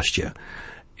going to cost you.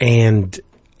 And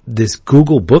this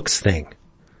Google Books thing,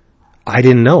 I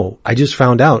didn't know. I just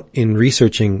found out in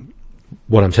researching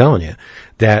what I'm telling you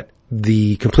that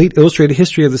the Complete Illustrated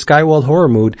History of the Skywald Horror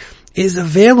Mood is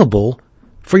available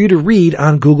for you to read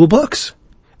on Google Books.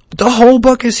 The whole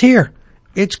book is here.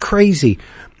 It's crazy.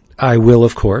 I will,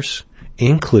 of course,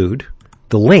 include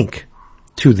the link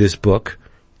to this book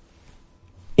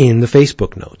in the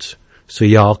Facebook notes so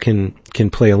y'all can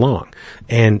play along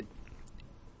and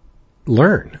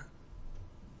learn.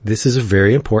 This is a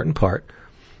very important part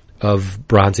of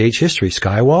Bronze Age history.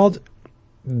 Skywald,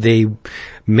 they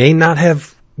may not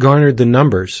have garnered the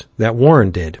numbers that Warren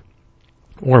did,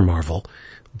 or Marvel,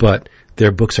 but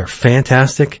their books are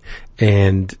fantastic,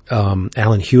 and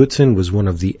Alan Hewitson was one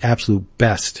of the absolute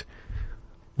best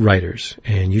writers,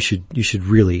 and you should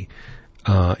really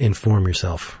inform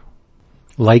yourself.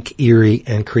 Like eerie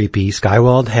and creepy,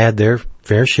 Skywald had their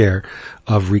fair share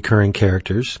of recurring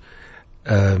characters.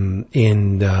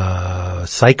 In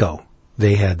Psycho,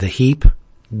 they had the Heap.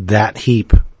 That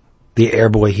Heap, the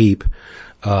Airboy Heap,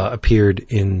 appeared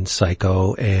in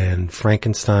Psycho, and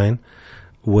Frankenstein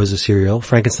was a serial,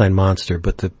 Frankenstein Monster,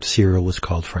 but the serial was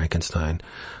called Frankenstein.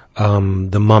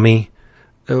 The Mummy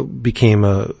became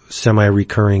a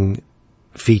semi-recurring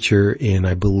feature in,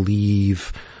 I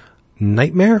believe,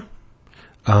 Nightmare.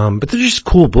 But they're just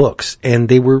cool books, and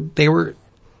they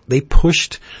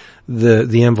pushed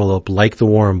the envelope like the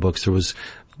Warren books. There was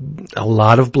a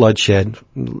lot of bloodshed,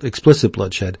 explicit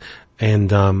bloodshed,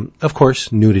 and of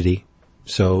course nudity.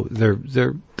 So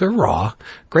they're raw.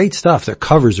 Great stuff. Their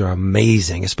covers are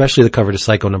amazing, especially the cover to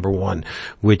Psycho #1,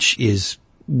 which is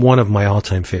one of my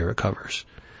all-time favorite covers.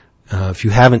 If you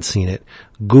haven't seen it,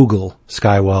 Google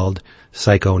Skywald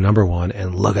Psycho #1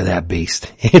 and look at that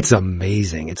beast. It's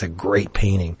amazing. It's a great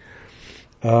painting.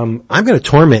 I'm going to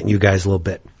torment you guys a little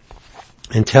bit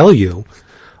and tell you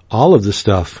all of the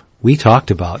stuff we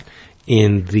talked about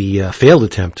in the failed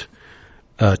attempt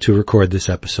to record this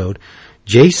episode.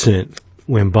 Jason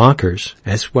went bonkers,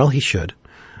 as well he should,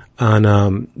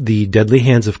 on the Deadly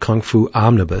Hands of Kung Fu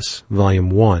Omnibus, Volume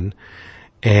 1,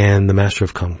 and the Master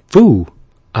of Kung Fu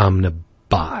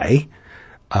Omnibuy.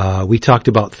 We talked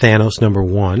about Thanos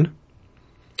 #1,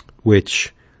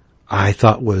 which I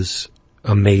thought was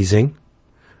amazing.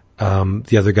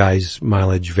 The other guy's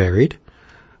mileage varied.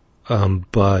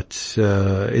 But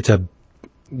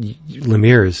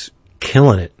Lemire is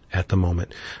killing it at the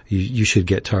moment. You should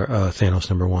get Thanos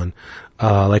 #1.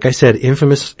 Like I said,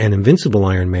 Infamous and Invincible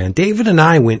Iron Man. David and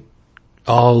I went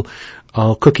all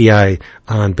cookie eye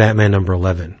on Batman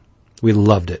 #11. We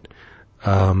loved it.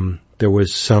 There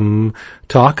was some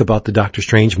talk about the Doctor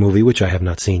Strange movie, which I have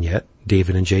not seen yet.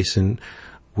 David and Jason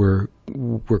were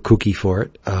kooky for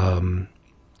it.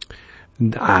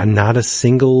 Not a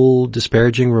single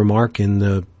disparaging remark in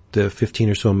the 15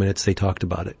 or so minutes they talked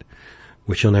about it,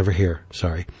 which you'll never hear.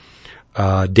 Sorry.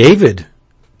 David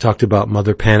talked about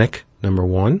Mother Panic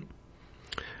 #1,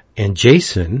 and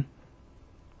Jason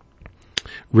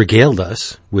regaled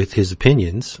us with his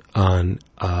opinions on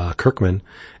Kirkman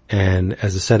and,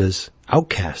 as I said, as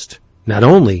Outcast. Not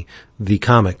only the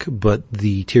comic, but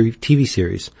the TV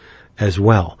series as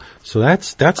well. So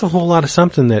that's a whole lot of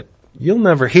something that you'll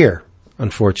never hear,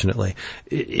 unfortunately.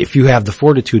 If you have the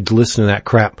fortitude to listen to that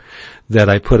crap that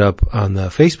I put up on the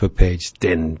Facebook page,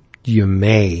 then you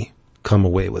may come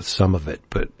away with some of it,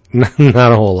 but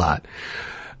not a whole lot.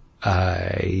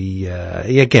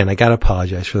 Again, I gotta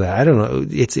apologize for that. I don't know.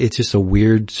 It's just a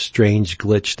weird, strange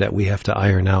glitch that we have to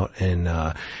iron out. And,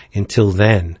 until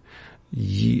then,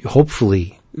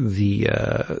 hopefully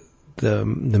the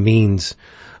means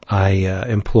I,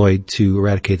 employed to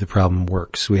eradicate the problem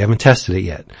works. We haven't tested it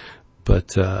yet,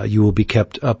 but, you will be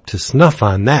kept up to snuff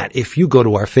on that if you go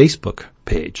to our Facebook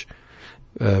page.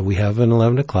 We have an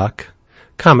 11 o'clock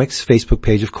Comics Facebook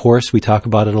page. Of course, we talk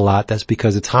about it a lot. That's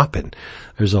because it's hopping.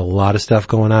 There's a lot of stuff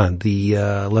going on. The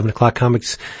 11 o'clock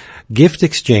Comics gift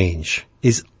exchange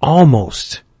is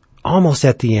almost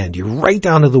at the end. You're right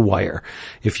down to the wire.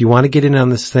 If you want to get in on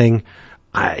this thing,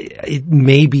 it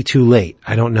may be too late.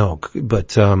 I don't know,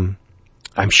 but I'm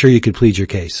sure you could plead your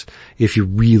case if you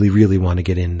really, really want to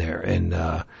get in there and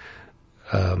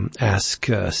ask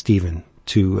Stephen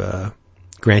to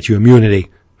grant you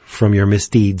immunity from your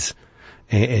misdeeds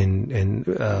and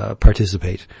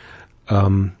participate.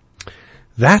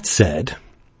 That said,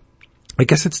 I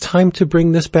guess it's time to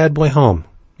bring this bad boy home.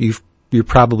 You're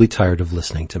probably tired of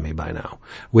listening to me by now,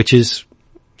 which is,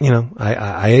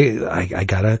 I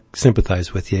gotta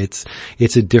sympathize with you.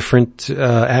 It's a different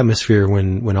atmosphere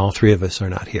when all three of us are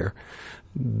not here.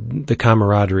 The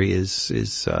camaraderie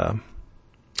is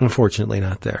unfortunately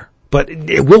not there, but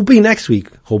it will be next week,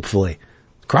 hopefully.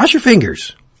 Cross your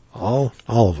fingers. All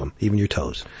of them, even your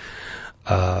toes.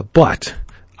 But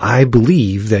I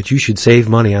believe that you should save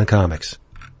money on comics.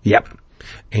 Yep.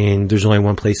 And there's only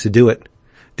one place to do it.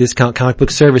 Discount Comic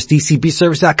Book Service,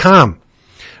 DCBService.com.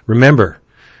 Remember,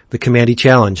 the Commandy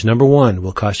Challenge #1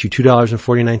 will cost you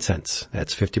 $2.49.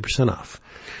 That's 50% off.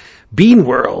 Bean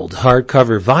World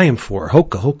hardcover volume 4,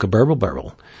 Hoka Hoka Burble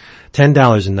Burble,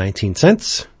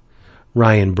 $10.19.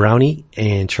 Ryan Brownie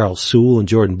and Charles Sewell and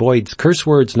Jordan Boyd's Curse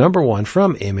Words #1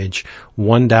 from Image,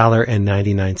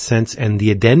 $1.99. And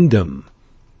the addendum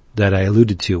that I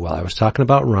alluded to while I was talking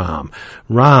about ROM.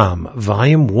 ROM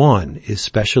Volume 1 is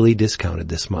specially discounted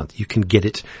this month. You can get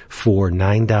it for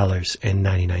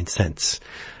 $9.99.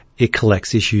 It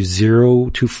collects issues 0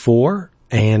 to 4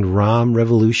 and ROM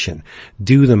Revolution.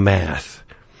 Do the math.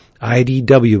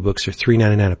 IDW books are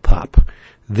 $3.99 a pop.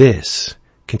 This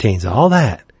contains all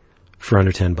that for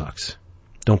under $10.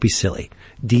 Don't be silly.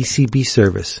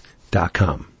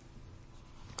 DCBService.com.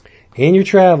 In your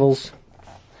travels,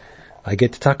 I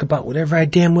get to talk about whatever I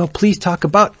damn well please talk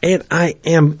about, and I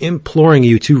am imploring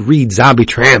you to read Zombie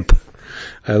Tramp.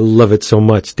 I love it so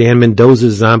much. Dan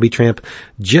Mendoza's Zombie Tramp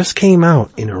just came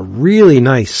out in a really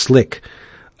nice, slick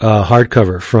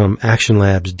hardcover from Action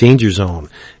Labs Danger Zone.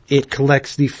 It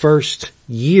collects the first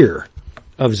year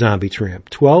of Zombie Tramp,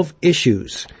 12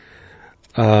 issues.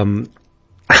 I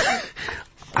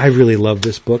really love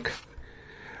this book.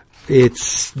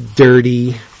 It's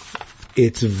dirty.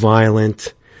 It's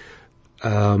violent.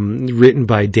 Written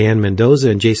by Dan Mendoza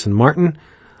and Jason Martin.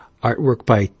 Artwork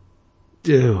by,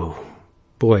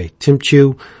 Tim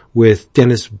Chu with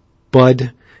Dennis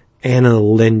Budd, Anna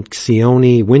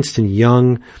Lencioni, Winston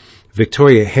Young,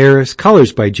 Victoria Harris.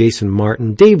 Colors by Jason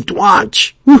Martin. Dave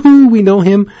Dwanch. Woohoo! We know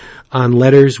him on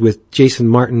letters with Jason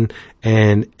Martin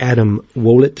and Adam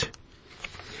Wollett.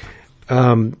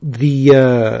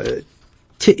 The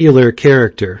titular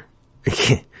character,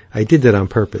 I did that on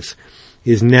purpose,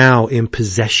 is now in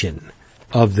possession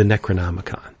of the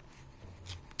Necronomicon.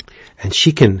 And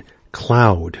she can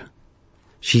cloud.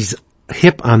 She's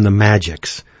hip on the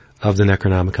magics of the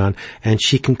Necronomicon, and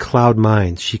she can cloud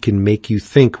minds. She can make you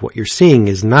think what you're seeing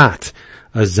is not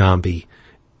a zombie,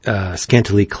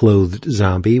 scantily clothed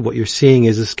zombie. What you're seeing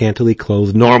is a scantily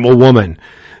clothed normal woman.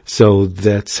 So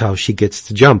that's how she gets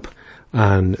to jump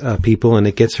on people, and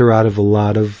it gets her out of a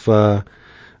lot of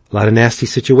nasty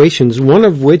situations. One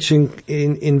of which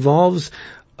involves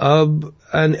an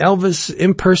Elvis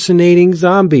impersonating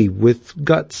zombie with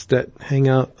guts that hang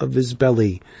out of his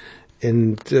belly,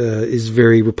 and is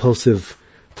very repulsive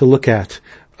to look at.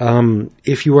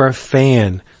 If you are a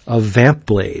fan of Vamp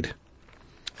Blade,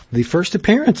 the first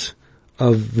appearance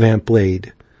of Vamp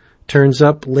Blade turns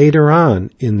up later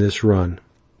on in this run,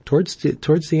 towards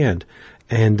the end,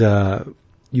 and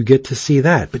you get to see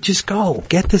that. But just go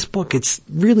get this book. It's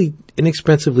really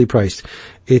inexpensively priced.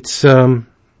 It's I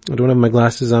don't have my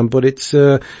glasses on, but it's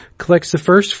collects the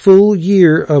first full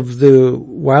year of the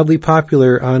wildly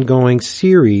popular ongoing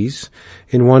series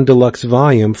in one deluxe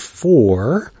volume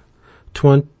for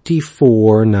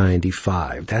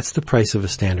 $24.95. That's the price of a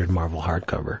standard Marvel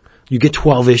hardcover. You get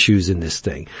 12 issues in this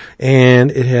thing,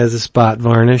 and it has a spot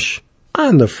varnish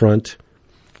on the front,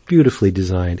 beautifully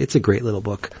designed. It's a great little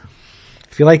book.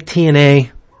 If you like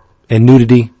TNA and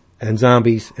nudity and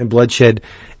zombies and bloodshed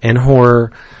and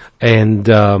horror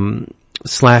and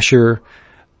slasher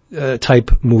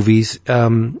type movies,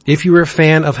 if you were a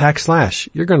fan of Hack Slash,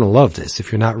 you're going to love this.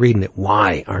 If you're not reading it,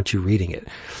 why aren't you reading it?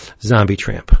 Zombie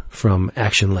Tramp from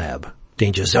Action Lab,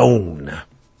 Danger Zone.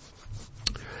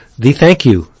 The thank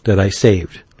you that I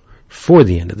saved for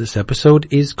the end of this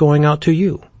episode is going out to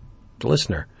you, the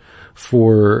listener,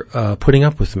 for putting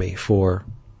up with me for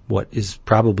what is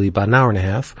probably about an hour and a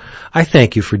half. I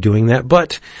thank you for doing that,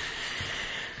 but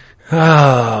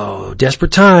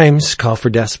desperate times call for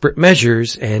desperate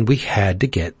measures, and we had to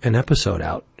get an episode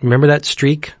out. Remember that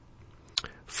streak?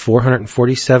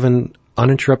 447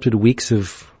 uninterrupted weeks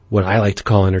of what I like to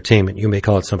call entertainment. You may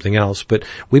call it something else, but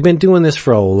we've been doing this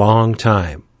for a long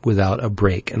time without a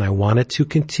break, and I wanted to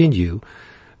continue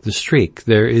the streak.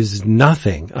 There is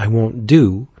nothing I won't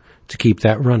do to keep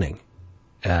that running,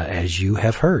 as you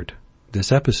have heard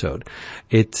this episode.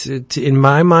 It's in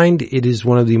my mind, it is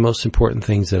one of the most important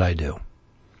things that I do.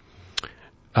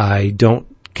 I don't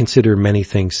consider many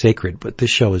things sacred, but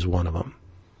this show is one of them.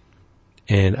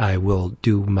 And I will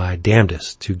do my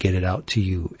damnedest to get it out to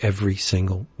you every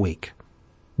single week,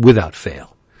 without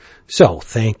fail. So,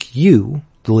 thank you,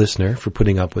 the listener, for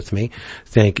putting up with me.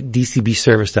 Thank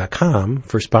DCBService.com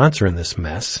for sponsoring this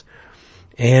mess.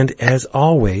 And as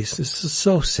always, this is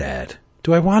so sad.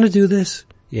 Do I want to do this?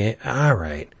 Yeah, all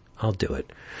right. I'll do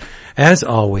it. As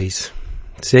always,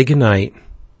 say goodnight,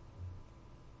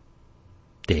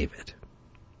 David.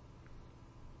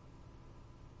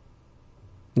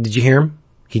 Did you hear him?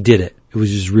 He did it. It was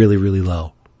just really, really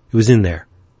low. It was in there,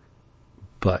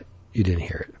 but you didn't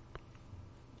hear it.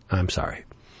 I'm sorry.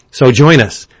 So join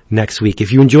us next week.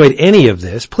 If you enjoyed any of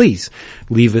this, please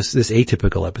leave us this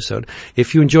atypical episode.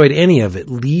 If you enjoyed any of it,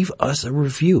 leave us a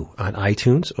review on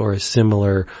iTunes or a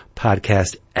similar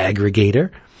podcast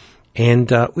aggregator. And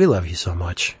we love you so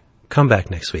much. Come back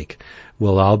next week.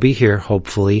 We'll all be here,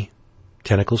 hopefully,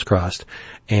 tentacles crossed,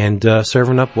 and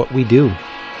serving up what we do.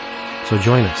 So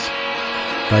join us.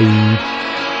 Bye.